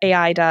that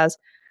AI does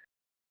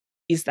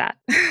is that?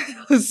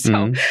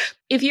 So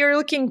if you're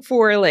looking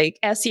for like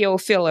SEO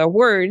filler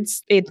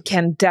words, it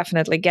can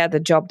definitely get the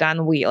job done.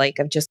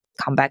 I've just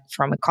come back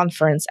from a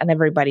conference and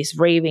everybody's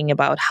raving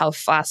about how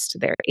fast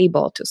they're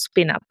able to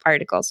spin up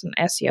articles on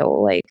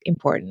SEO, like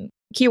important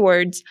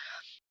keywords.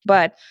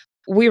 But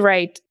we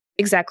write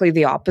exactly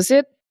the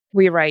opposite.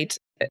 We write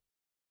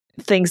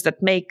things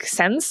that make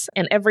sense,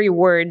 and every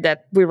word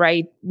that we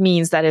write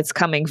means that it's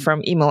coming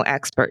from email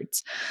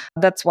experts.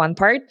 That's one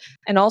part.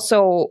 And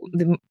also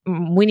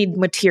we need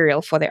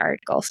material for the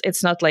articles.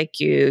 It's not like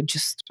you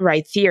just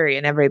write theory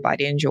and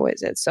everybody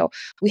enjoys it. So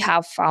we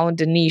have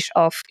found a niche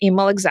of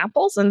email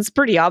examples, and it's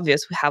pretty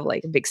obvious. We have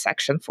like a big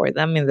section for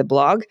them in the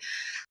blog.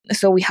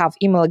 So we have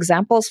email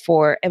examples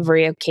for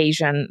every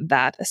occasion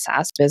that a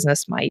SaaS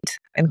business might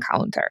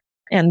encounter.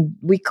 And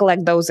we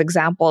collect those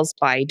examples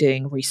by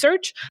doing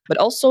research, but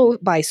also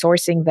by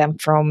sourcing them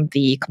from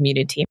the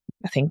community.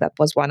 I think that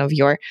was one of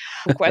your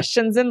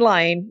questions in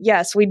line.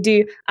 Yes, we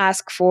do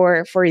ask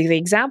for the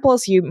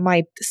examples. You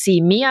might see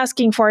me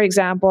asking for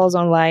examples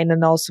online,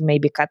 and also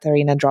maybe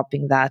Katarina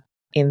dropping that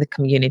in the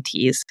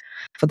communities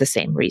for the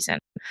same reason.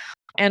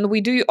 And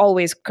we do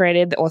always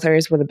credit the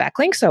authors with a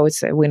backlink, so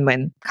it's a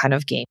win-win kind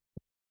of game.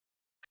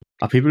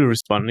 Are people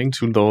responding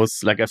to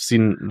those? Like I've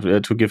seen,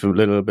 to give a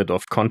little bit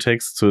of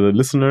context to the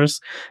listeners,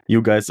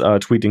 you guys are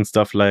tweeting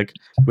stuff like,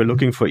 we're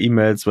looking for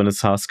emails when a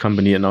SaaS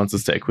company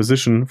announces the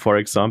acquisition, for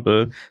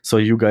example. So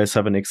you guys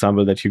have an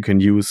example that you can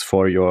use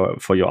for your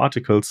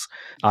articles.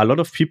 Are a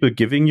lot of people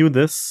giving you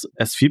this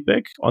as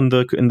feedback in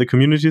the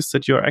communities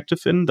that you're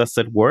active in? Does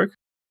that work?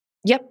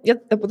 Yep,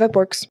 that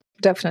works.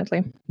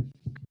 Definitely.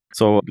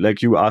 So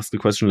like you ask the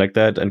question like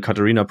that, and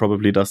Katarina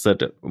probably does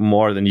that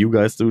more than you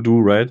guys do,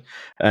 right?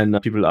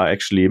 And people are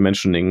actually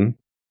mentioning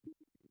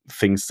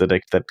things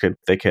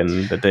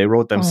that they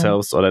wrote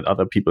themselves or that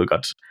other people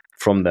got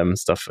from them,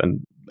 stuff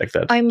and like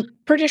that. I'm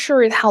pretty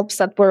sure it helps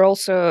that we're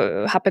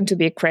also happen to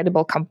be a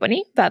credible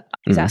company that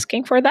is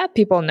asking for that.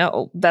 People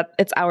know that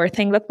it's our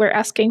thing that we're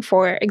asking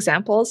for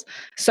examples.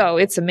 So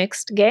it's a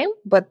mixed game.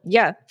 But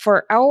yeah,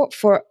 for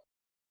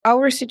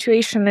our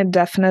situation, it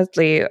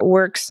definitely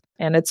works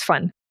and it's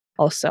fun.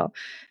 Also,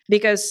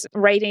 because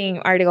writing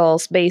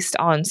articles based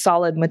on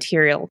solid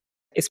material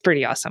is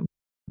pretty awesome.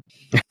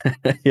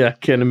 Yeah, I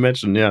can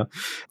imagine. Yeah.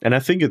 And I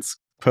think it's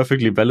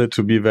perfectly valid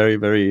to be very,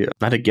 very,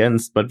 not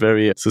against, but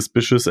very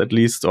suspicious, at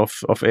least,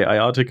 of AI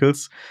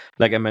articles.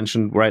 Like I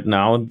mentioned right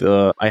now,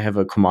 I have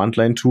a command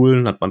line tool,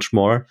 not much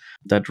more,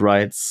 that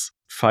writes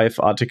 5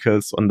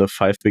 articles on the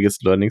 5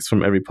 biggest learnings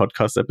from every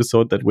podcast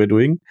episode that we're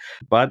doing.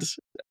 But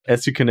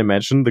as you can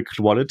imagine, the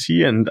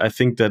quality, and I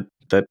think that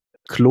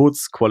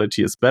Claude's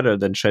quality is better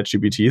than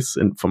ChatGPT's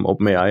from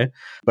OpenAI,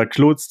 but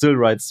Claude still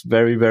writes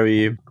very,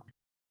 very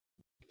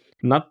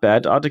not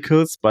bad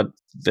articles, but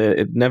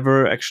it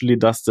never actually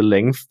does the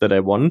length that I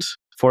want,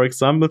 for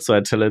example. So I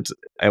tell it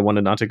I want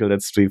an article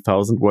that's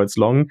 3,000 words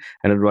long,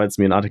 and it writes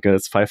me an article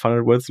that's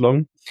 500 words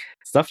long.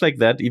 Stuff like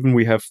that. Even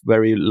we have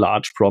very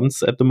large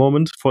prompts at the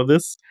moment for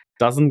this.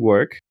 Doesn't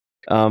work.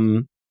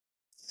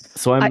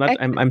 So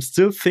I'm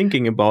still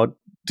thinking about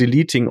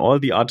deleting all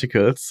the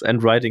articles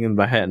and writing in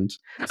by hand.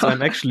 So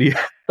I'm actually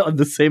on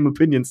the same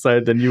opinion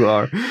side than you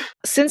are.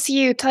 Since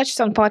you touched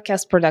on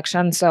podcast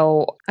production,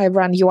 so I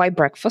run UI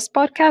Breakfast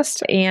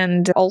podcast,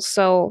 and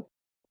also,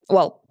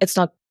 well, it's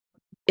not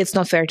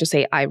fair to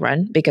say I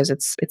run because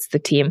it's the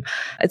team.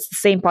 It's the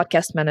same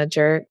podcast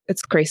manager.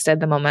 It's Krista at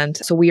the moment.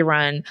 So we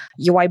run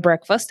UI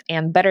Breakfast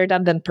and Better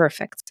Done Than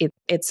Perfect.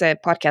 It's a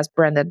podcast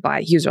branded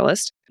by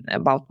Userlist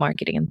about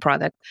marketing and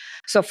product.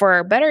 So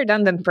for Better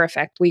Done Than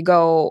Perfect, we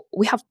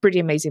have pretty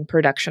amazing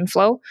production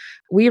flow.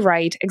 We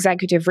write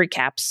executive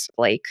recaps,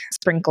 like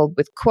sprinkled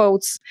with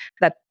quotes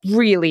that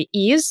really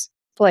is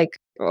like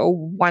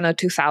 1,000 or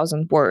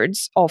 2,000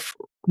 words of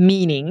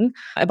meaning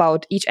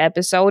about each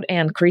episode,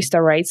 and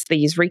Krista writes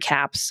these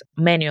recaps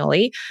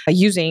manually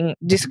using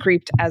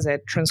Descript as a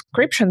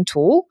transcription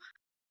tool,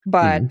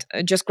 but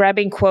just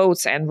grabbing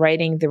quotes and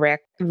writing the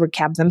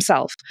recap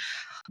themselves.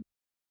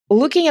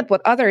 Looking at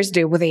what others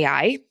do with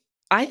AI,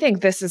 I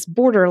think this is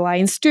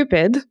borderline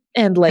stupid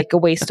and like a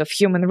waste of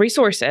human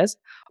resources,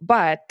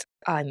 but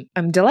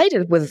I'm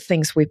delighted with the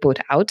things we put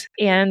out,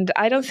 and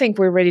I don't think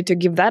we're ready to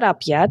give that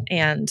up yet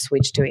and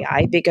switch to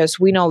AI, because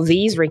we know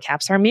these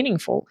recaps are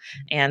meaningful,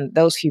 and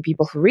those few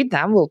people who read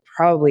them will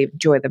probably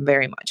enjoy them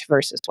very much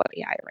versus what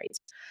AI writes.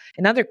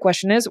 Another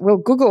question is, will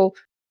Google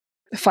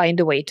find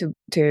a way to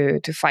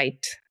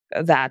fight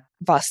that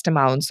vast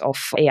amounts of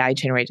AI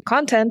generated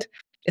content?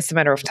 It's a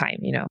matter of time,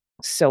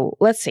 So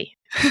let's see.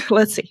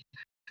 Let's see.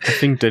 I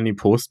think Danny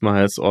Postma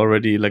has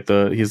already,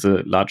 he's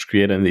a large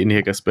creator in the indie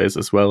hacker space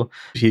as well.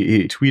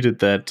 He tweeted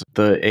that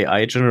the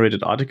AI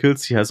generated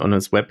articles he has on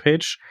his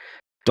webpage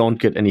don't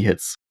get any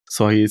hits.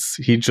 So he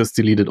just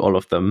deleted all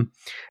of them.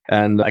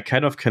 And I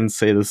kind of can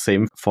say the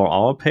same for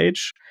our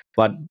page,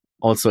 but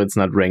also it's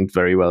not ranked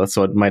very well.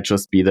 So it might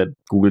just be that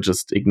Google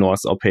just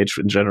ignores our page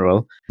in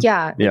general.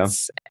 Yeah.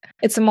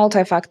 It's a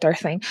multi-factor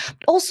thing.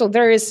 Also,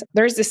 there's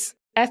this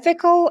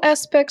ethical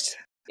aspect,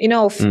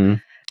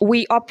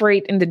 we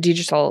operate in the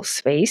digital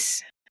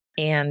space,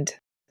 and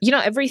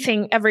every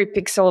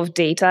pixel of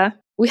data.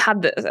 We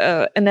had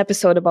an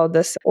episode about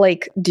this,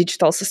 like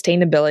digital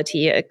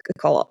sustainability,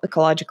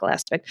 ecological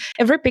aspect.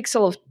 Every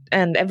pixel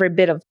and every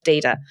bit of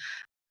data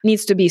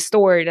needs to be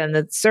stored, and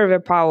the server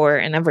power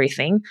and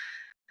everything.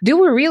 Do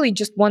we really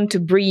just want to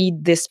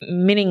breed these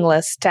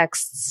meaningless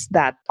texts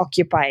that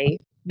occupy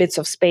bits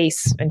of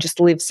space and just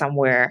live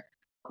somewhere?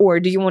 Or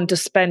do you want to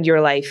spend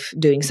your life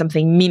doing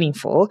something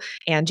meaningful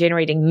and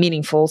generating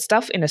meaningful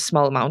stuff in a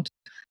small amount?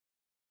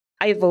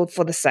 I vote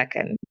for the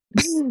second.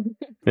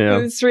 Yeah.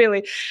 It's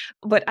really,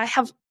 but I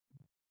have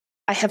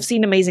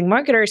seen amazing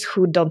marketers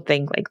who don't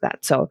think like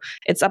that. So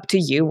it's up to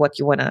you what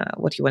you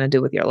wanna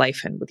do with your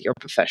life and with your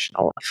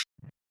professional life.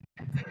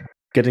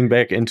 Getting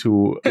back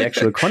into the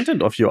actual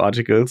content of your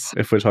articles,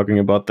 if we're talking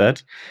about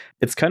that,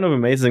 it's kind of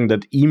amazing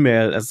that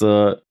email as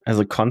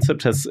a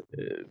concept has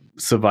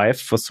survived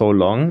for so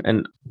long,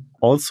 and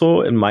also,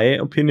 in my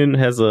opinion,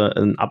 has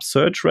an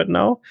upsurge right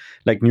now.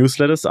 Like,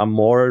 newsletters are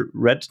more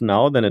read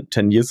now than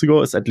 10 years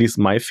ago. Is at least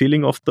my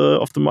feeling of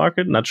the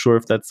market. Not sure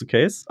if that's the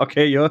case.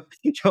 Okay, you're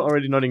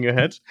already nodding your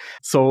head.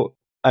 So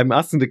I'm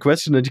asking the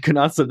question, and you can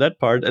answer that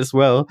part as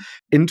well.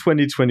 In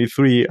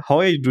 2023, how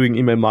are you doing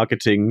email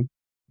marketing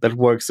that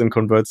works and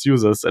converts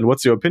users? And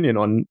what's your opinion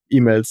on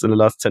emails in the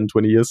last 10,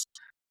 20 years?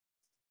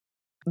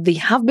 They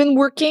have been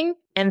working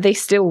and they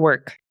still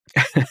work.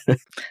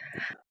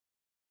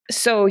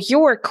 So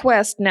your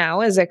quest now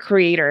as a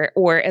creator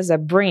or as a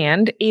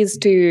brand is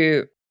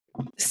to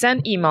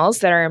send emails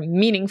that are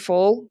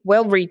meaningful,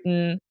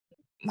 well-written,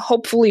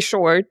 hopefully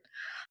short,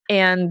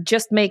 and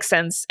just make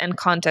sense and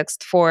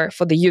context for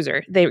the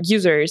user. The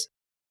users,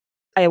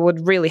 I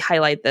would really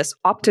highlight this,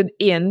 opted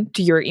in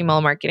to your email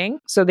marketing.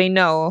 So they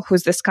know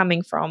who's this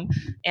coming from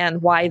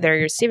and why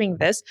they're receiving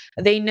this.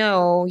 They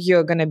know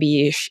you're going to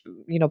be,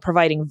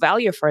 providing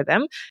value for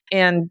them,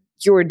 and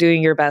you're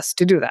doing your best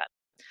to do that.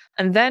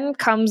 And then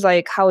comes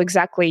like how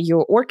exactly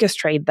you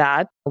orchestrate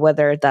that,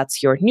 whether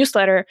that's your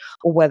newsletter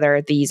or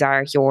whether these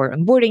are your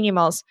onboarding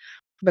emails.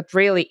 But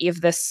really,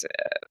 if this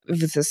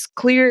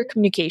clear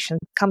communication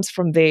comes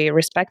from the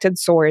respected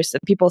source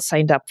that people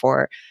signed up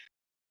for,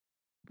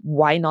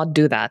 why not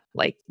do that?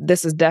 Like,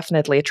 this is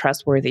definitely a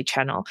trustworthy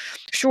channel.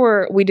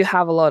 Sure, we do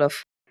have a lot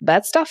of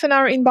bad stuff in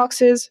our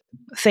inboxes,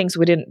 things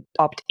we didn't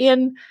opt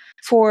in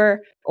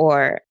for,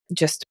 or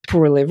just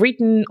poorly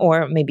written,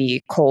 or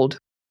maybe cold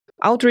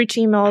outreach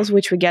emails,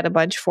 which we get a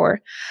bunch for.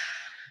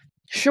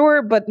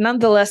 Sure, but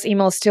nonetheless,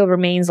 email still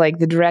remains like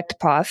the direct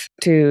path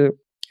to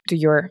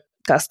your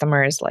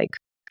customers, like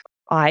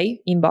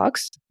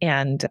inbox,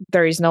 and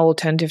there is no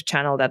alternative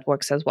channel that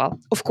works as well.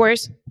 Of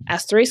course,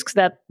 asterisks,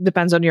 that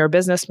depends on your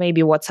business.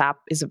 Maybe WhatsApp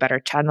is a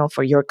better channel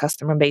for your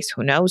customer base,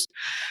 who knows.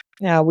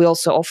 We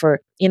also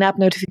offer in-app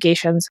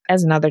notifications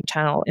as another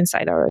channel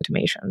inside our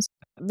automations.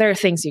 There are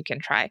things you can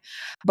try,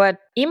 but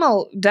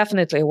email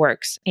definitely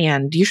works,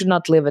 and you should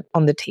not leave it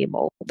on the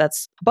table.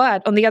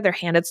 But on the other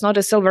hand, it's not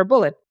a silver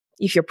bullet.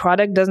 If your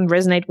product doesn't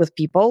resonate with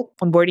people,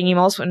 onboarding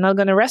emails are not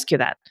going to rescue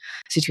that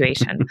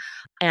situation.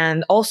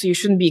 And also, you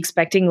shouldn't be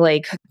expecting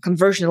like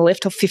conversion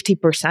lift of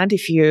 50%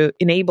 if you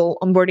enable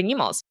onboarding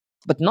emails.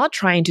 But not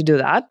trying to do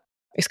that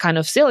is kind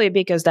of silly,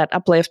 because that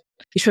uplift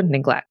you shouldn't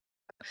neglect.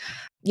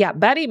 Yeah,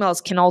 bad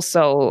emails can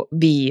also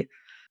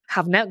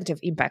have negative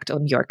impact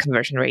on your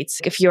conversion rates.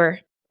 If you're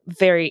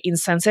very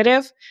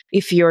insensitive,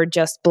 if you're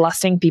just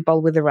blasting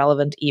people with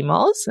irrelevant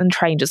emails and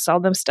trying to sell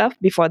them stuff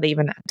before they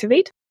even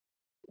activate,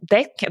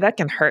 that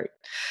can hurt.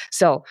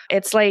 So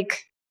it's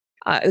like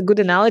a good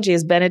analogy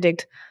is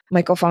Benedict,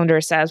 my co-founder,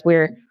 says,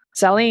 we're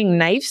selling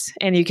knives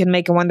and you can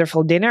make a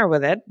wonderful dinner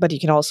with it, but you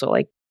can also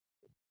like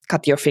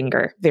cut your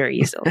finger very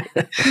easily.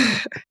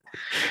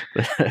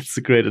 That's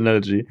a great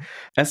analogy.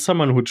 As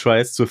someone who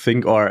tries to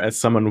think, or as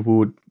someone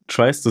who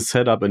tries to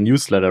set up a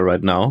newsletter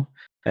right now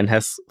and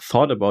has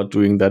thought about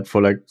doing that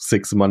for like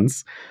 6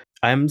 months,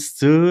 I'm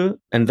still,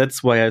 and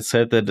that's why I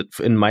said that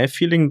in my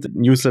feeling, the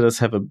newsletters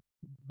have a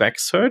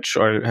backsurge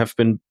or have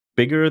been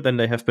bigger than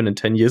they have been in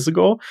 10 years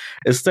ago.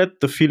 Is that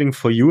the feeling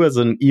for you as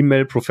an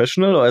email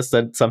professional, or is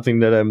that something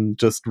that I'm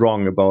just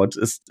wrong about?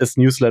 Is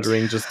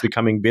newslettering just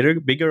becoming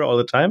bigger all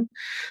the time?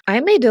 I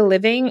made a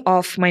living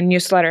off my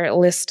newsletter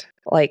list,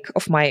 like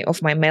of my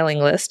mailing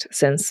list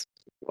since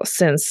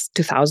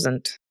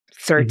 2013.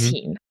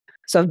 Mm-hmm.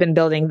 So I've been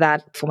building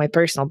that for my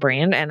personal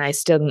brand, and I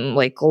still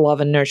like love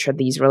and nurture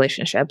these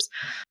relationships.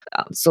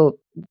 So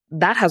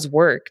that has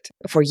worked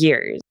for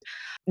years.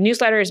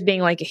 Newsletters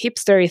being like a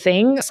hipstery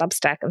thing,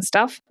 Substack and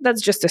stuff,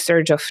 that's just a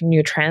surge of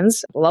new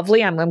trends.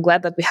 Lovely. I'm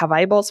glad that we have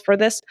eyeballs for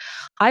this.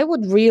 I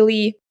would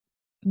really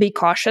be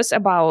cautious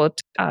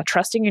about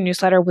trusting your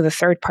newsletter with a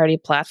third-party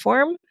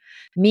platform,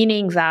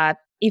 meaning that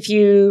if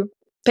you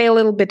pay a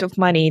little bit of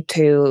money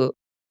to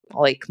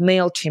like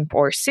MailChimp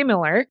or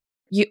similar,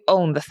 you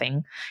own the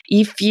thing.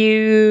 If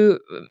you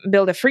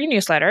build a free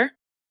newsletter,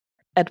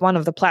 at one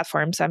of the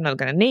platforms I'm not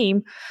going to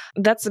name,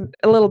 that's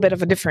a little bit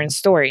of a different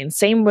story. And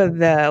same with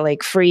the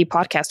like free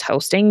podcast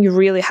hosting. You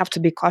really have to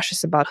be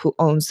cautious about who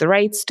owns the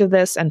rights to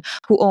this and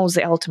who owns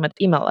the ultimate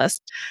email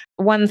list.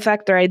 One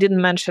factor I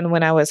didn't mention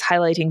when I was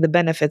highlighting the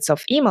benefits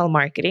of email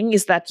marketing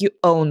is that you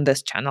own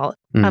this channel.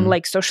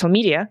 Unlike social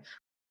media,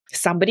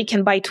 somebody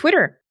can buy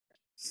Twitter.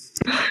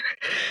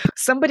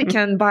 Somebody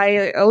can buy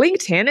a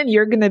LinkedIn and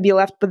you're going to be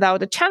left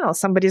without a channel.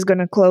 Somebody's going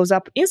to close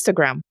up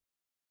Instagram.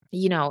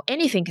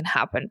 Anything can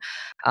happen.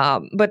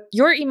 But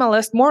your email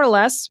list, more or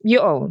less, you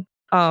own.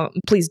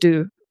 Please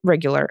do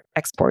regular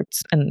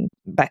exports and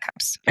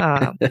backups.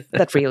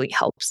 That really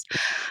helps.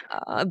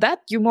 That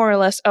you more or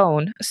less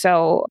own.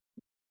 So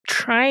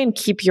try and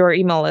keep your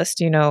email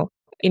list,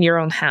 in your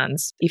own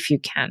hands if you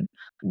can.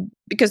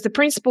 Because the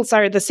principles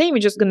are the same.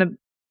 You're just going to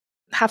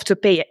have to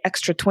pay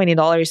extra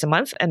 $20 a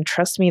month. And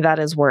trust me, that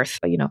is worth,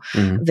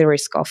 the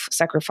risk of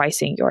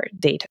sacrificing your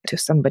data to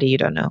somebody you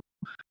don't know.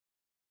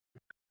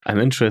 I'm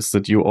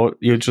interested.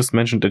 You just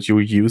mentioned that you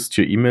used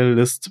your email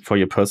list for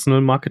your personal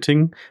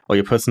marketing or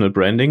your personal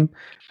branding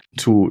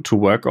to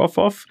work off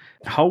of.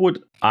 How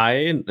would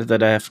I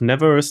have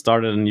never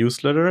started a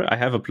newsletter? I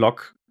have a blog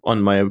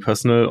on my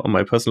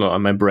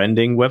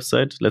branding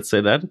website, let's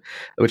say that,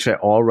 which I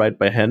all write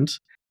by hand.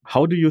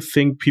 How do you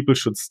think people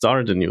should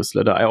start a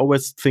newsletter? I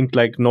always think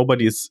like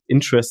nobody is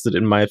interested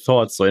in my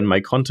thoughts or in my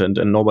content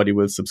and nobody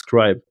will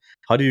subscribe.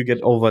 How do you get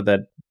over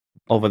that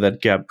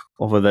gap,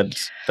 over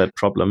that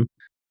problem?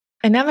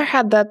 I never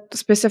had that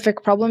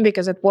specific problem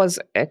because it was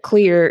a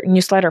clear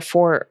newsletter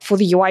for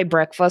the UI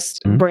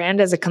Breakfast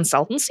brand as a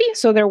consultancy.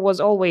 So there was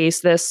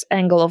always this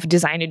angle of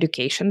design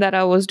education that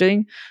I was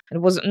doing.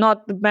 It was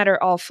not the matter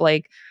of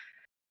like,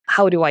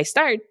 how do I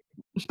start,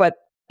 but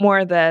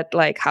more that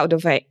like, how do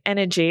I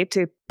energy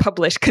to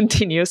publish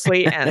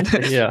continuously and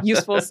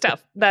useful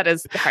stuff? That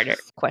is the harder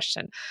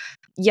question.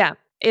 Yeah,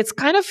 it's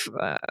kind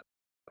of,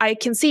 I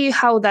can see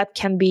how that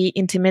can be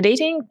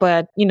intimidating,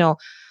 but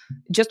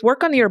just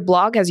work on your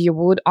blog as you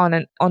would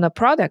on a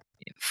product.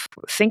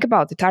 Think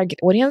about the target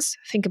audience.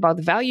 Think about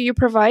the value you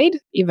provide,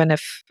 even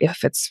if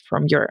it's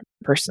from your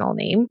personal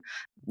name.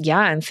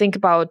 Yeah, and think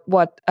about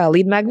what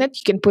lead magnet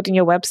you can put in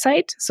your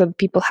website so that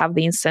people have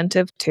the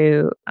incentive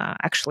to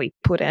actually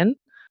put in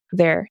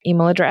their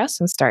email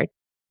address and start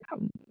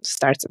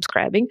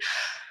subscribing.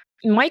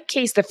 In my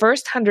case, the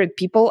first 100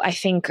 people, I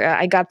think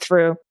I got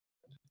through.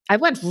 I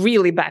went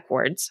really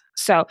backwards.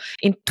 So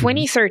in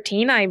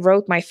 2013, I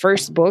wrote my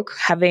first book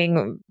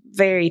having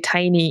very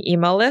tiny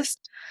email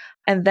list.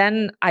 And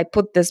then I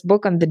put this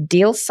book on the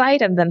deal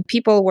site and then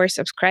people were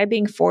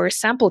subscribing for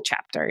sample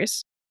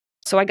chapters.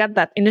 So I got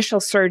that initial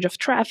surge of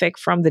traffic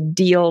from the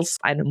deals,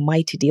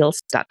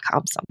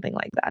 mightydeals.com, something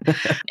like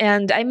that.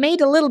 And I made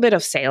a little bit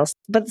of sales,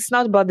 but it's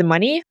not about the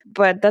money.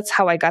 But that's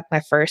how I got my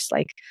first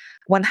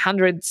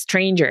 100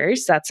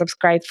 strangers that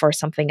subscribed for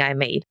something I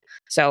made.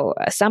 So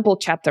a sample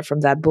chapter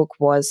from that book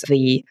was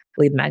the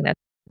lead magnet,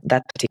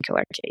 that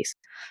particular case.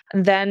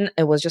 And then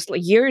it was just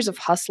years of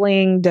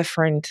hustling,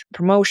 different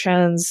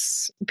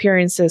promotions,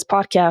 appearances,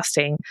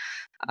 podcasting.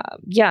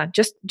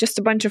 Just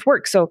a bunch of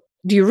work. So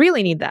do you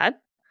really need that?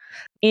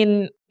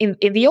 In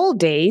the old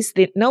days,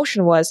 the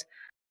notion was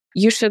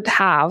you should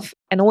have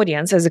an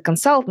audience as a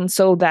consultant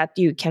so that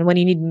you can, when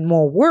you need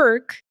more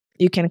work,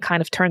 you can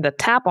kind of turn the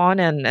tap on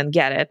and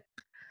get it.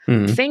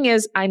 The thing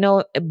is, I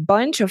know a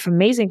bunch of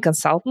amazing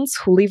consultants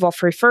who live off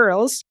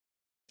referrals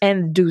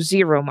and do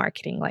zero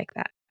marketing like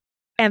that.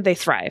 And they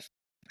thrive.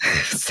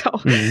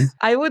 So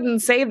I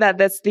wouldn't say that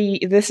this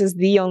is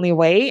the only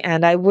way.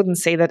 And I wouldn't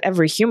say that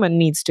every human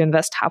needs to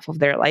invest half of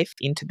their life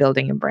into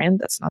building a brand.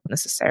 That's not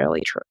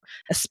necessarily true.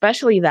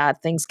 Especially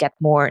that things get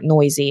more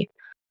noisier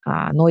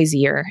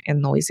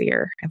and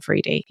noisier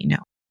every day,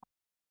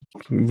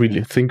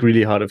 Really think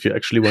really hard if you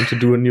actually want to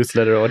do a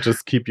newsletter or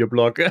just keep your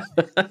blog.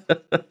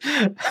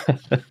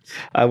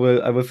 I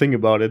will think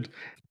about it.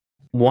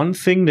 One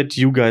thing that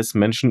you guys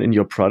mentioned in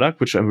your product,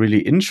 which I'm really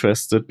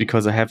interested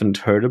because I haven't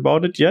heard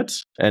about it yet.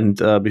 And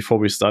before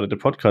we started the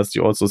podcast,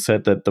 you also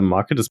said that the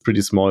market is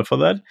pretty small for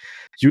that.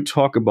 You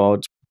talk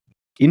about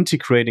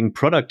integrating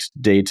product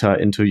data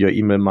into your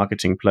email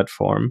marketing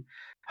platform.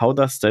 How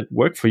does that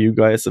work for you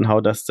guys? And how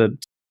does that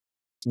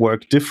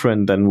work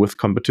different than with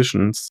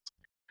competitions?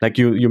 Like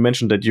you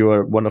mentioned that you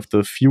are one of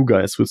the few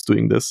guys who's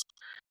doing this.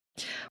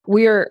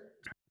 We're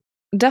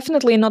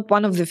definitely not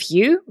one of the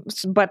few,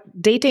 but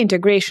data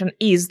integration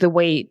is the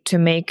way to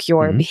make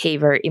your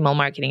behavior email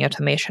marketing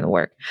automation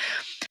work.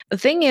 The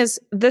thing is,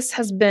 this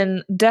has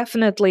been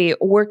definitely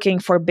working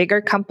for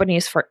bigger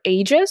companies for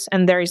ages,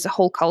 and there is a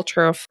whole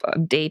culture of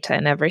data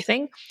and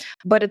everything,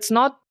 but it's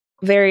not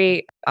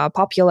very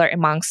popular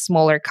amongst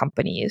smaller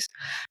companies.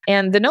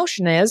 And the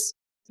notion is,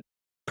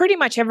 pretty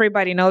much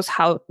everybody knows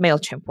how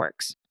MailChimp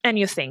works. And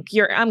you think,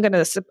 I'm going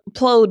to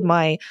upload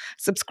my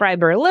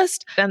subscriber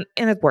list and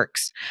it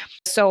works.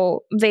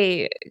 So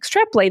they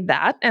extrapolate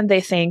that and they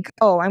think,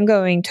 I'm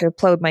going to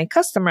upload my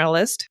customer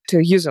list to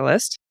user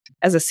list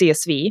as a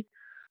CSV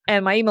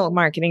and my email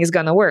marketing is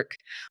going to work.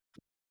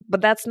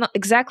 But that's not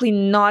exactly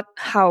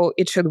how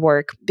it should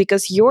work,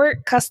 because your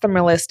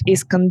customer list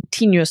is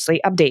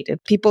continuously updated.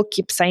 People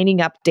keep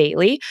signing up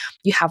daily.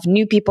 You have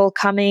new people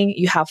coming.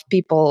 You have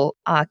people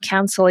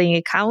canceling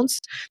accounts.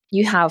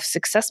 You have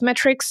success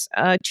metrics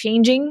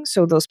changing.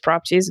 So those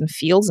properties and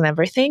fields and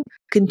everything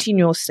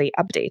continuously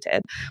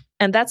updated.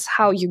 And that's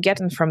how you get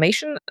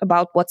information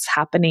about what's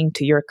happening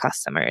to your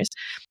customers.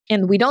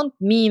 And we don't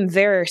mean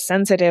their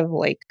sensitive,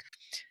 like,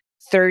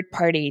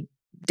 third-party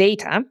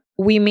data.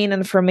 We mean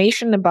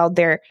information about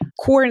their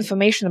core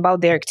information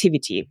about their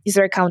activity. Is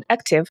their account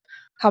active?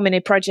 How many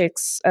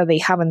projects they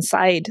have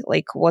inside?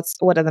 Like,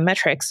 what are the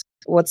metrics?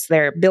 What's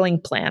their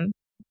billing plan?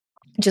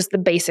 Just the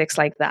basics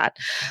like that.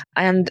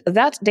 And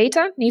that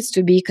data needs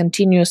to be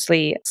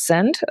continuously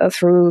sent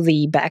through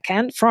the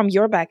backend, from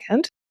your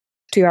backend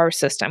to our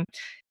system,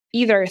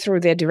 either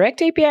through the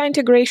direct API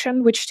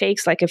integration, which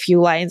takes like a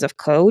few lines of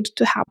code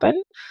to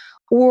happen,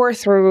 or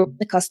through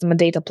a customer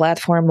data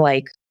platform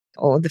like,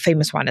 the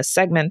famous one is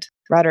Segment,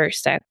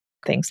 Rudderstack,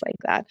 things like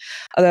that.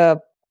 The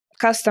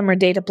customer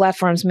data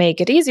platforms make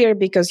it easier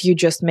because you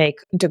just make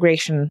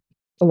integration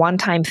a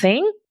one-time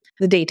thing.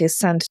 The data is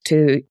sent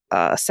to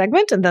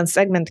Segment, and then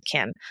Segment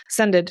can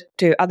send it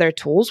to other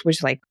tools,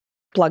 which like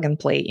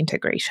plug-and-play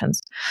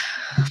integrations.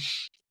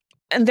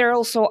 And there are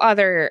also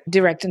other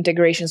direct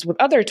integrations with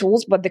other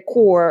tools, but the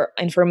core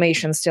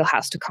information still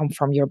has to come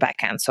from your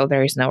backend. So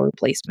there is no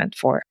replacement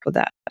for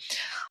that.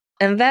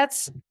 And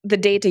that's the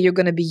data you're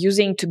going to be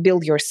using to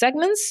build your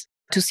segments,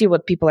 to see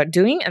what people are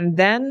doing. And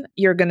then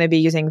you're going to be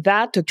using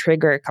that to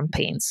trigger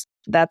campaigns.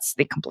 That's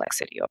the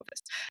complexity of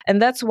this.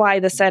 And that's why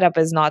the setup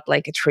is not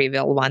like a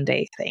trivial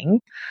one-day thing.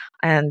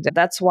 And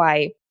that's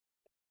why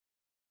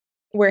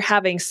we're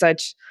having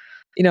such,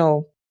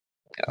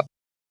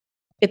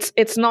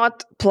 it's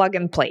not plug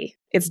and play.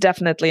 It's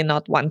definitely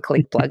not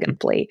one-click plug and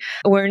play.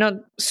 We're not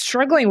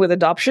struggling with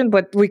adoption,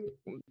 but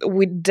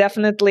we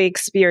definitely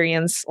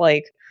experience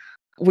like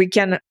we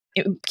can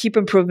keep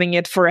improving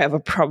it forever,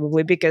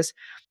 probably, because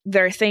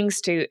there are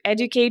things to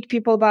educate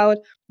people about.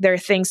 There are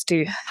things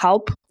to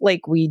help.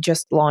 Like we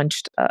just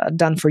launched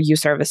Done For You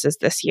services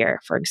this year,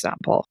 for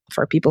example,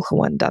 for people who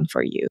want Done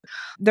For You.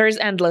 There's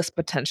endless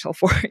potential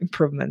for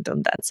improvement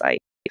on that side.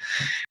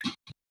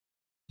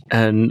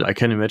 And I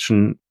can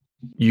imagine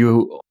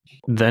you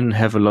then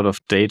have a lot of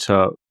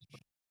data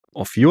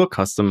of your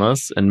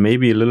customers and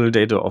maybe a little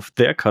data of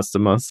their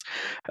customers,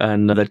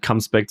 and that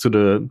comes back to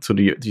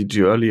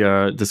the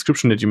earlier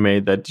description that you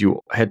made, that you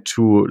had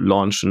to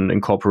launch an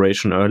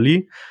incorporation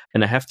early.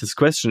 And I have this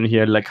question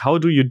here, like, how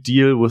do you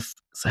deal with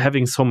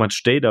having so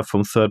much data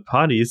from third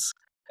parties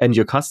and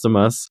your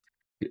customers?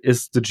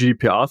 Is the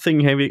GDPR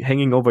thing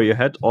hanging over your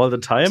head all the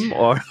time,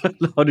 or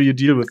how do you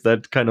deal with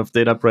that kind of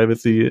data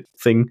privacy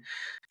thing?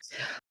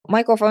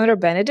 My co-founder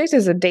Benedict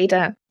is a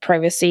data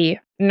privacy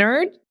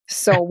nerd.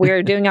 So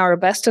we're doing our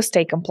best to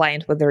stay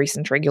compliant with the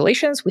recent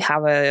regulations. We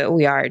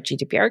are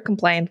GDPR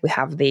compliant. We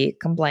have the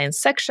compliance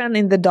section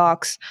in the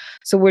docs.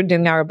 So we're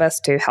doing our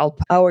best to help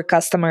our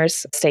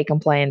customers stay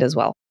compliant as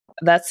well.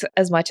 That's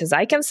as much as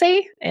I can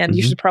say. And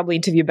you should probably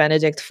interview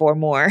Benedict for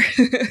more.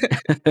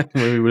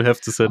 Maybe we'll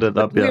have to set it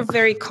up. We're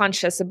very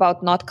conscious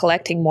about not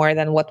collecting more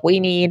than what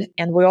we need.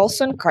 And we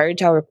also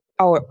encourage our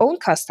own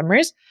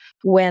customers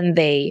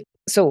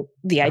so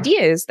the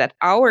idea is that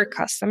our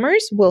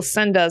customers will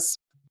send us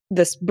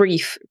this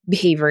brief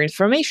behavior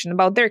information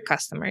about their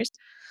customers.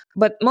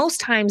 But most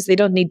times they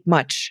don't need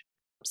much.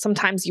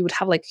 Sometimes you would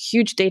have like a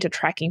huge data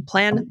tracking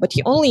plan, but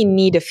you only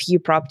need a few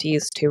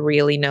properties to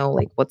really know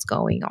like what's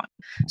going on.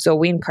 So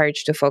we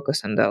encourage to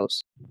focus on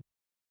those.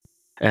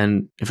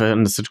 And if I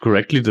understood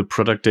correctly, the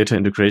product data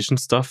integration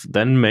stuff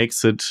then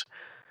makes it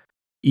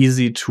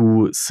easy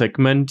to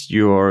segment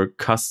your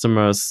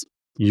customers'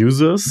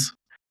 users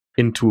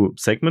into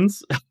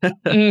segments.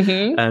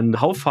 And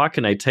how far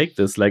can I take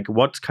this? Like,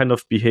 what kind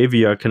of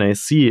behavior can I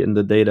see in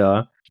the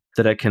data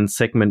that I can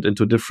segment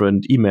into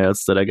different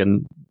emails that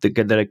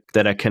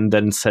I can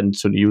then send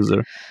to the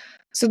user?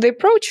 So the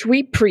approach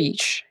we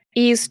preach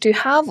is to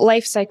have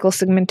lifecycle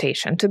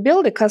segmentation, to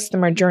build a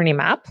customer journey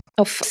map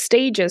of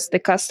stages the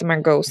customer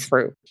goes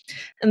through.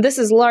 And this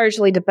is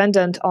largely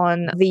dependent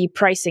on the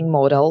pricing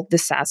model the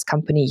SaaS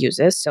company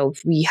uses. So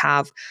we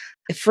have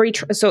a free,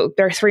 so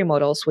there are three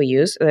models we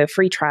use: the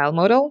free trial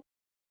model,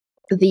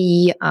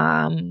 the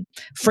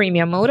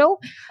freemium model,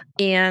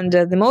 and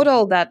the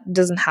model that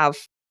doesn't have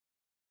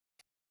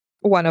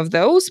one of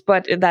those,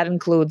 but that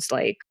includes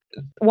like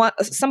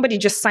somebody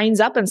just signs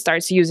up and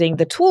starts using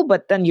the tool,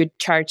 but then you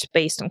charge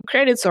based on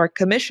credits or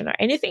commission or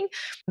anything.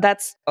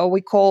 That's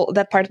we call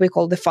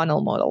the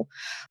funnel model.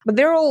 But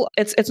they're all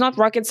it's not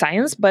rocket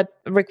science, but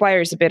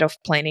requires a bit of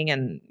planning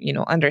and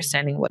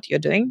understanding what you're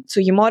doing.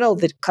 So you model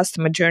the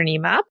customer journey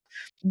map,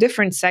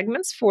 different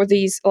segments for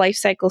these life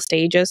cycle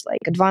stages, like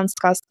advanced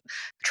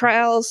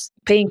trials,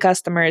 paying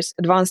customers,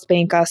 advanced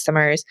paying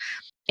customers,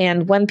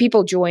 and when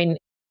people join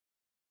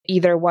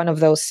either one of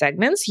those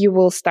segments, you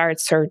will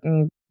start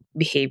certain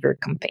behavior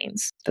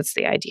campaigns. That's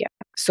the idea.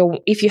 So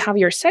if you have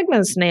your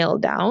segments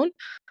nailed down,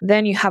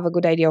 then you have a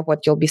good idea of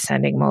what you'll be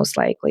sending most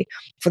likely.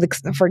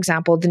 For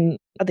example, the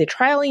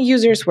trialing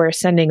users, we're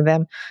sending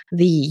them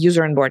the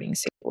user onboarding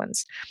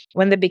sequence.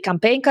 When they become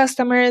paying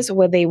customers,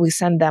 we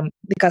send them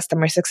the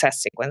customer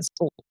success sequence,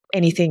 or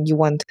anything you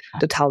want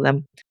to tell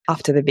them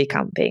after they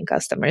become paying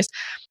customers.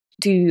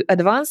 To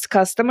advanced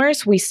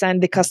customers, we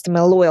send the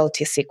customer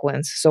loyalty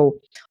sequence. So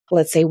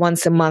let's say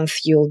once a month,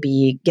 you'll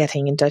be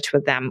getting in touch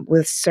with them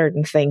with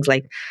certain things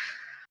like,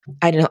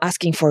 I don't know,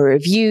 asking for a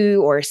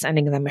review or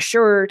sending them a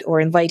shirt or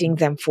inviting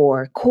them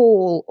for a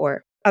call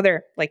or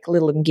other like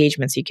little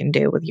engagements you can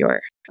do with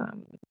your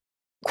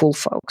cool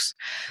folks.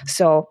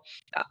 So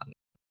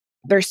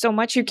there's so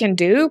much you can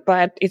do,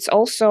 but it's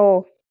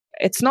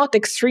not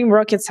extreme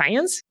rocket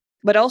science,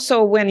 but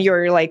also when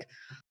you're like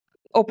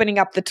opening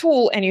up the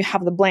tool and you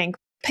have the blank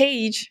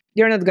page,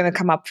 you're not going to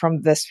come up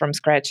from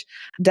scratch.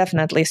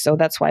 Definitely. So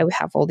that's why we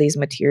have all these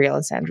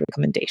materials and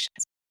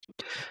recommendations.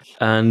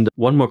 And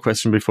one more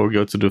question before we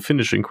go to the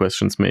finishing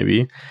questions,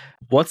 maybe.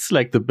 What's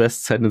like the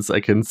best sentence I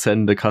can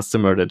send a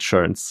customer that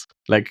churns?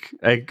 Like,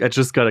 I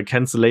just got a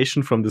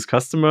cancellation from this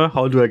customer.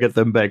 How do I get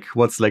them back?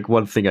 What's like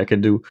one thing I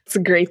can do? It's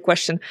a great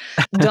question.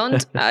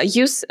 Don't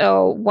use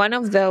one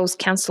of those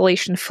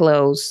cancellation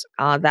flows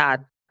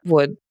that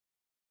would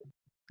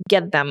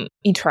get them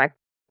interact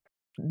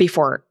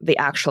before they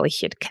actually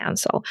hit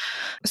cancel.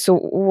 So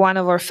one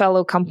of our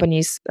fellow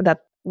companies that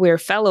we're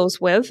fellows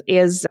with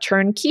is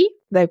Turnkey.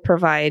 They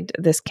provide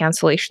this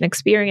cancellation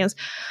experience.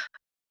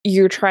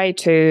 You try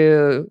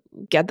to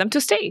get them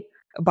to stay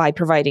by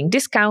providing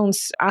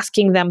discounts,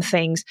 asking them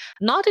things,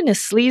 not in a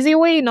sleazy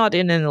way, not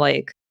in a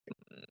like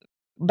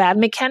bad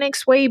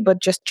mechanics way, but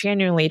just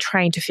genuinely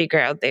trying to figure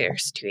out their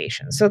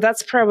situation. So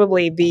that's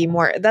probably be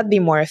more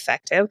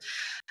effective.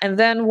 And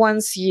then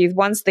once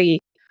they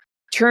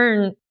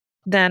turn,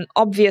 then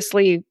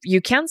obviously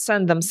you can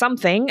send them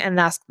something and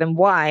ask them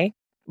why.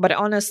 But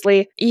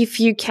honestly, if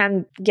you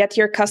can get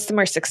your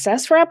customer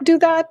success rep do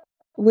that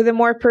with a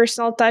more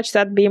personal touch,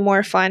 that'd be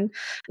more fun.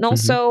 And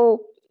also,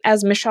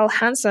 as Michelle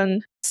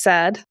Hansen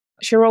said,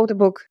 she wrote a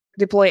book,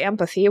 Deploy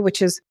Empathy,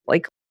 which is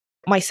like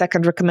my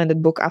second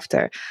recommended book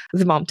after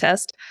the mom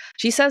test.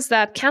 She says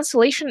that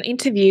cancellation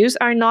interviews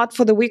are not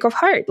for the weak of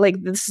heart.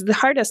 Like, this is the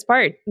hardest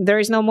part. There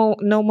is no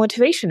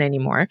motivation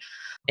anymore.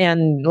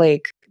 And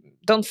like,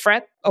 don't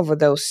fret over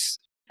those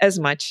as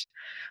much.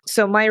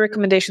 So my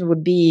recommendation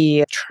would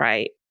be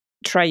try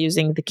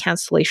using the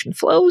cancellation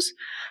flows,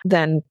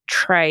 then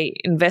try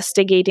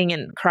investigating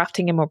and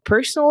crafting a more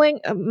personal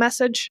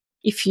message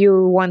if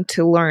you want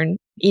to learn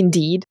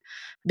Indeed.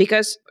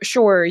 Because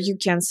sure, you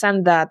can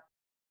send that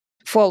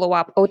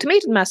follow-up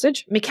automated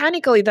message.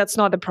 Mechanically, that's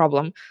not a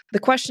problem. The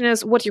question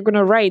is what you're going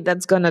to write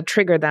that's going to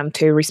trigger them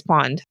to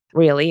respond,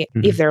 really,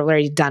 if they're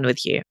already done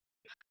with you.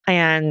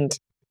 And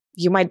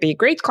you might be a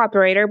great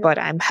copywriter, but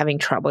I'm having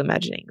trouble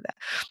imagining that.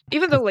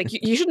 Even though, like,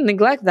 you shouldn't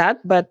neglect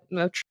that, but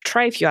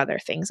try a few other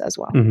things as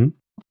well.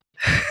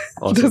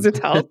 Awesome. Does it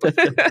help?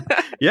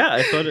 Yeah,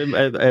 I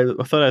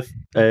thought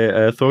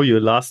I throw you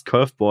a last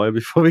curveball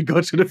before we go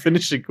to the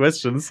finishing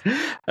questions,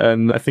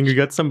 and I think you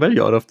got some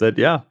value out of that.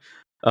 Yeah.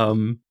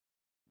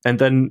 And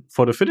then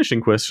for the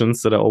finishing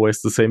questions that are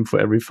always the same for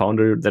every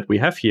founder that we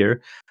have here,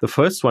 the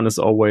first one is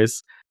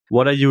always,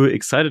 what are you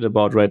excited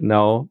about right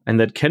now? And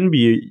that can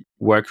be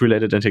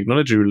work-related and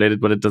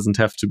technology-related, but it doesn't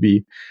have to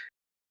be.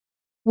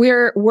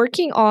 We're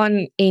working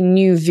on a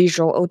new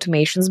visual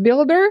automations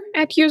builder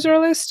at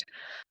UserList,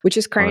 which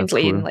is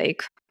currently in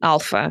like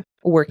alpha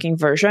working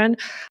version.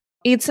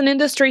 It's an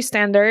industry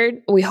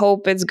standard. We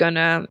hope it's going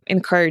to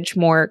encourage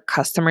more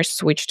customers to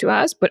switch to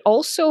us. But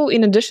also,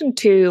 in addition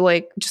to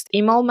like just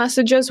email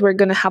messages, we're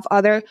going to have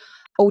other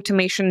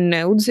automation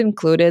nodes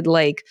included,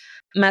 like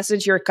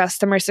message your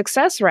customer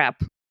success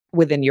rep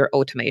within your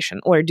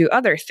automation or do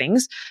other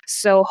things.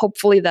 So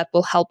hopefully that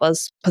will help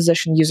us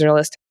position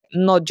UserList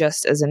not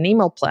just as an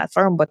email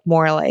platform, but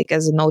more like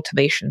as an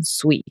automation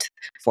suite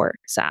for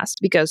SaaS,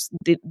 because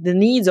the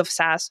needs of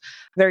SaaS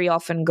very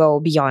often go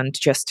beyond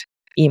just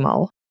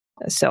email.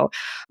 So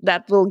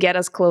that will get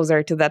us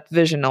closer to that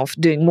vision of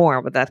doing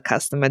more with that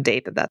customer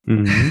data that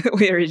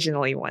we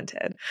originally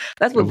wanted.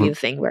 That would be the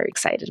thing we're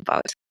excited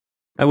about.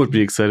 I would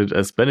be excited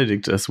as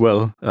Benedict as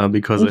well,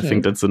 because I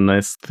think that's a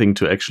nice thing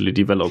to actually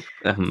develop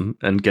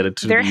and get it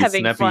to be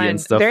snappy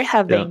and stuff. They're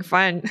having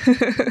fun.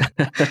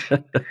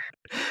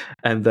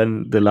 And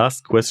then the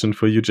last question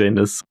for you, Jane,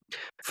 is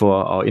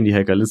for our Indie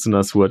Hacker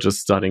listeners who are just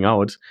starting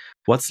out.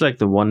 What's like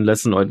the one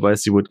lesson or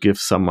advice you would give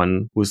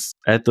someone who's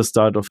at the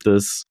start of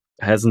this,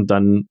 hasn't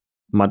done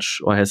much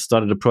or has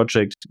started a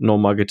project, no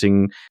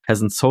marketing,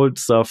 hasn't sold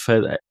stuff,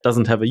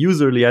 doesn't have a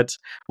user yet?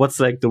 What's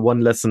like the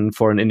one lesson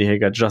for an indie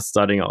hacker just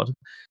starting out?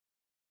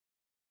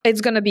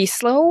 It's going to be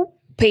slow,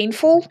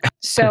 painful.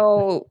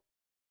 So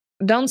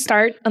don't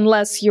start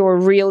unless you're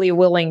really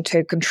willing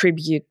to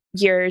contribute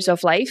years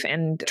of life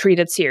and treat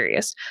it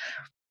serious.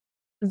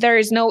 There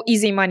is no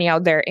easy money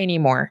out there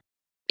anymore.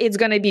 It's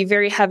going to be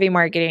very heavy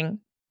marketing,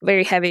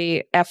 very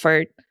heavy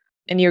effort,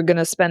 and you're going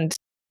to spend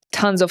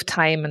tons of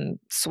time and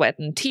sweat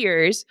and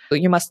tears.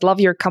 You must love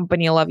your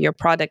company, love your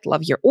product,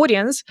 love your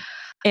audience,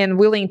 and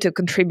willing to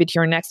contribute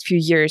your next few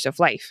years of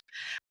life.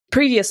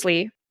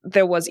 Previously,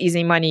 there was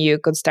easy money. You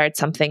could start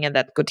something and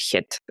that could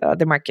hit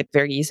the market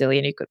very easily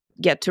and you could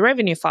get to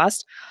revenue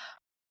fast.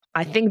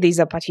 I think these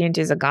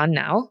opportunities are gone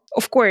now.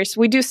 Of course,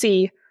 we do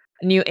see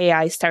new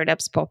AI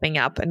startups popping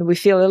up and we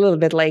feel a little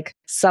bit like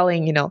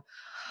selling,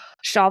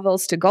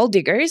 shovels to gold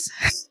diggers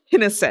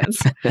in a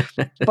sense.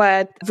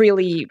 But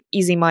really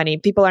easy money.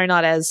 People are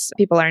not as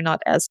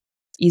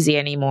easy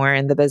anymore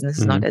and the business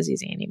is not as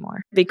easy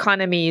anymore. The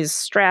economy is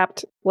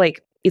strapped.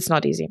 Like, it's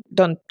not easy.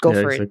 Don't go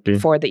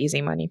for the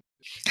easy money.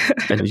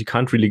 And you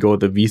can't really go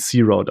the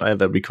VC route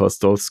either because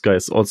those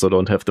guys also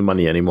don't have the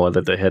money anymore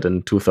that they had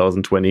in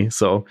 2020.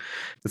 So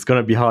it's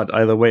going to be hard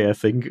either way, I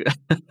think.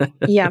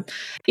 Yeah.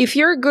 If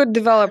you're a good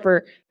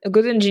developer, a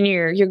good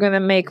engineer, you're going to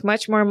make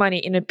much more money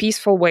in a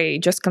peaceful way,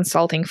 just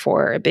consulting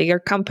for a bigger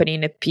company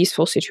in a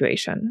peaceful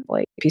situation,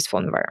 like peaceful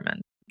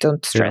environment.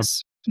 Don't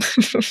stress. Yeah.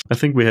 I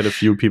think we had a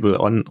few people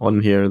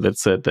on here that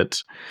said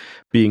that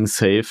being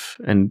safe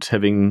and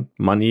having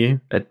money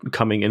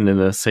coming in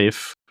a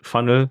safe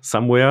funnel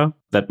somewhere,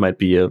 that might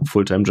be a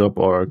full-time job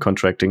or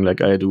contracting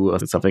like I do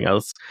or something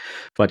else.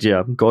 But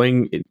yeah,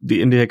 going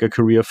the indie hacker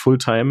career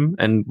full-time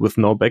and with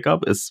no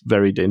backup is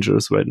very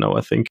dangerous right now,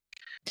 I think.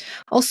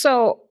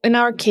 Also, in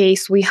our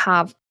case, we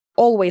have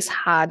always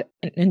had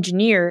an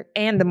engineer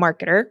and the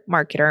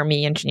marketer,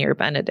 me, engineer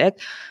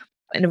Benedict.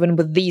 And even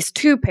with these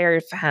two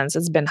pairs of hands,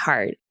 it's been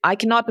hard. I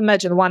cannot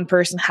imagine one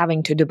person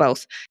having to do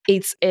both.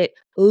 It's a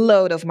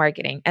load of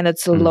marketing and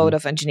it's a load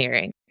of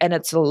engineering and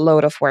it's a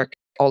load of work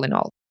all in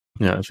all.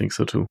 Yeah, I think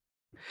so too.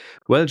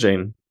 Well,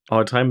 Jane,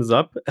 our time is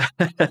up.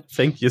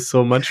 Thank you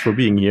so much for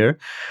being here.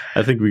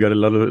 I think we got a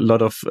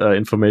lot of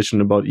information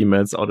about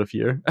emails out of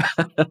here.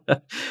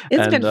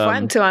 It's been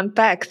fun to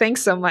unpack.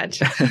 Thanks so much.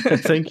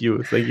 Thank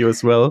you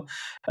as well.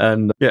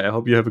 And yeah, I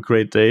hope you have a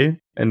great day.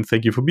 And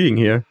thank you for being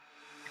here.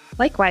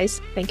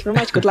 Likewise. Thank you very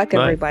much. Good luck,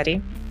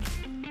 everybody.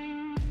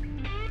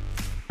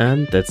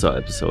 And that's our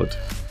episode.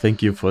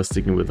 Thank you for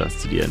sticking with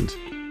us to the end.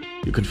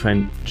 You can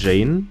find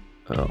Jane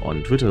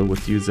on Twitter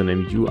with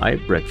username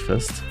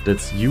UIBreakfast.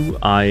 That's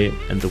UI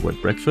and the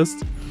word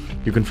breakfast.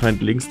 You can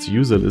find links to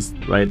user list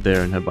right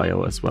there in her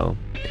bio as well.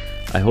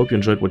 I hope you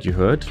enjoyed what you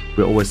heard.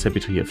 We're always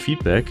happy to hear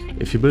feedback.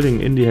 If you're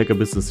building an indie hacker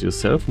business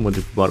yourself and want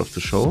to be part of the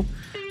show,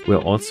 we're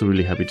also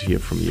really happy to hear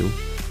from you.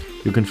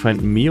 You can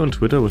find me on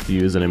Twitter with the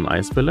username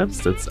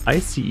IceBearLabs, that's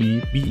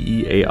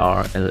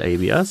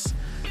ICEBEARLABS,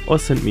 or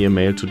send me a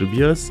mail to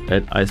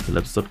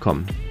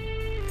tobias@icebearlabs.com.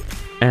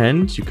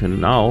 And you can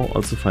now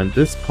also find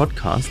this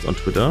podcast on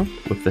Twitter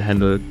with the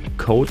handle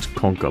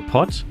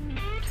CodeConquerPod.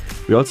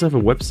 We also have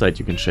a website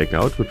you can check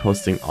out. We're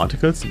posting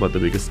articles about the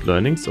biggest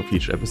learnings of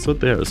each episode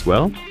there as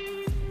well.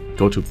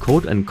 Go to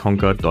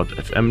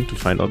codeandconquer.fm to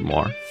find out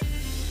more.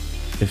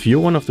 If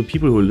you're one of the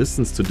people who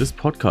listens to this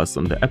podcast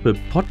on the Apple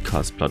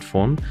Podcast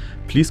platform,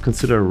 please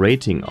consider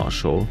rating our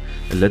show.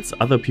 It lets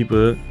other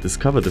people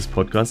discover this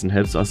podcast and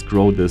helps us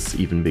grow this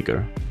even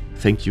bigger.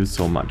 Thank you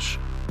so much.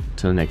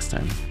 Till next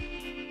time.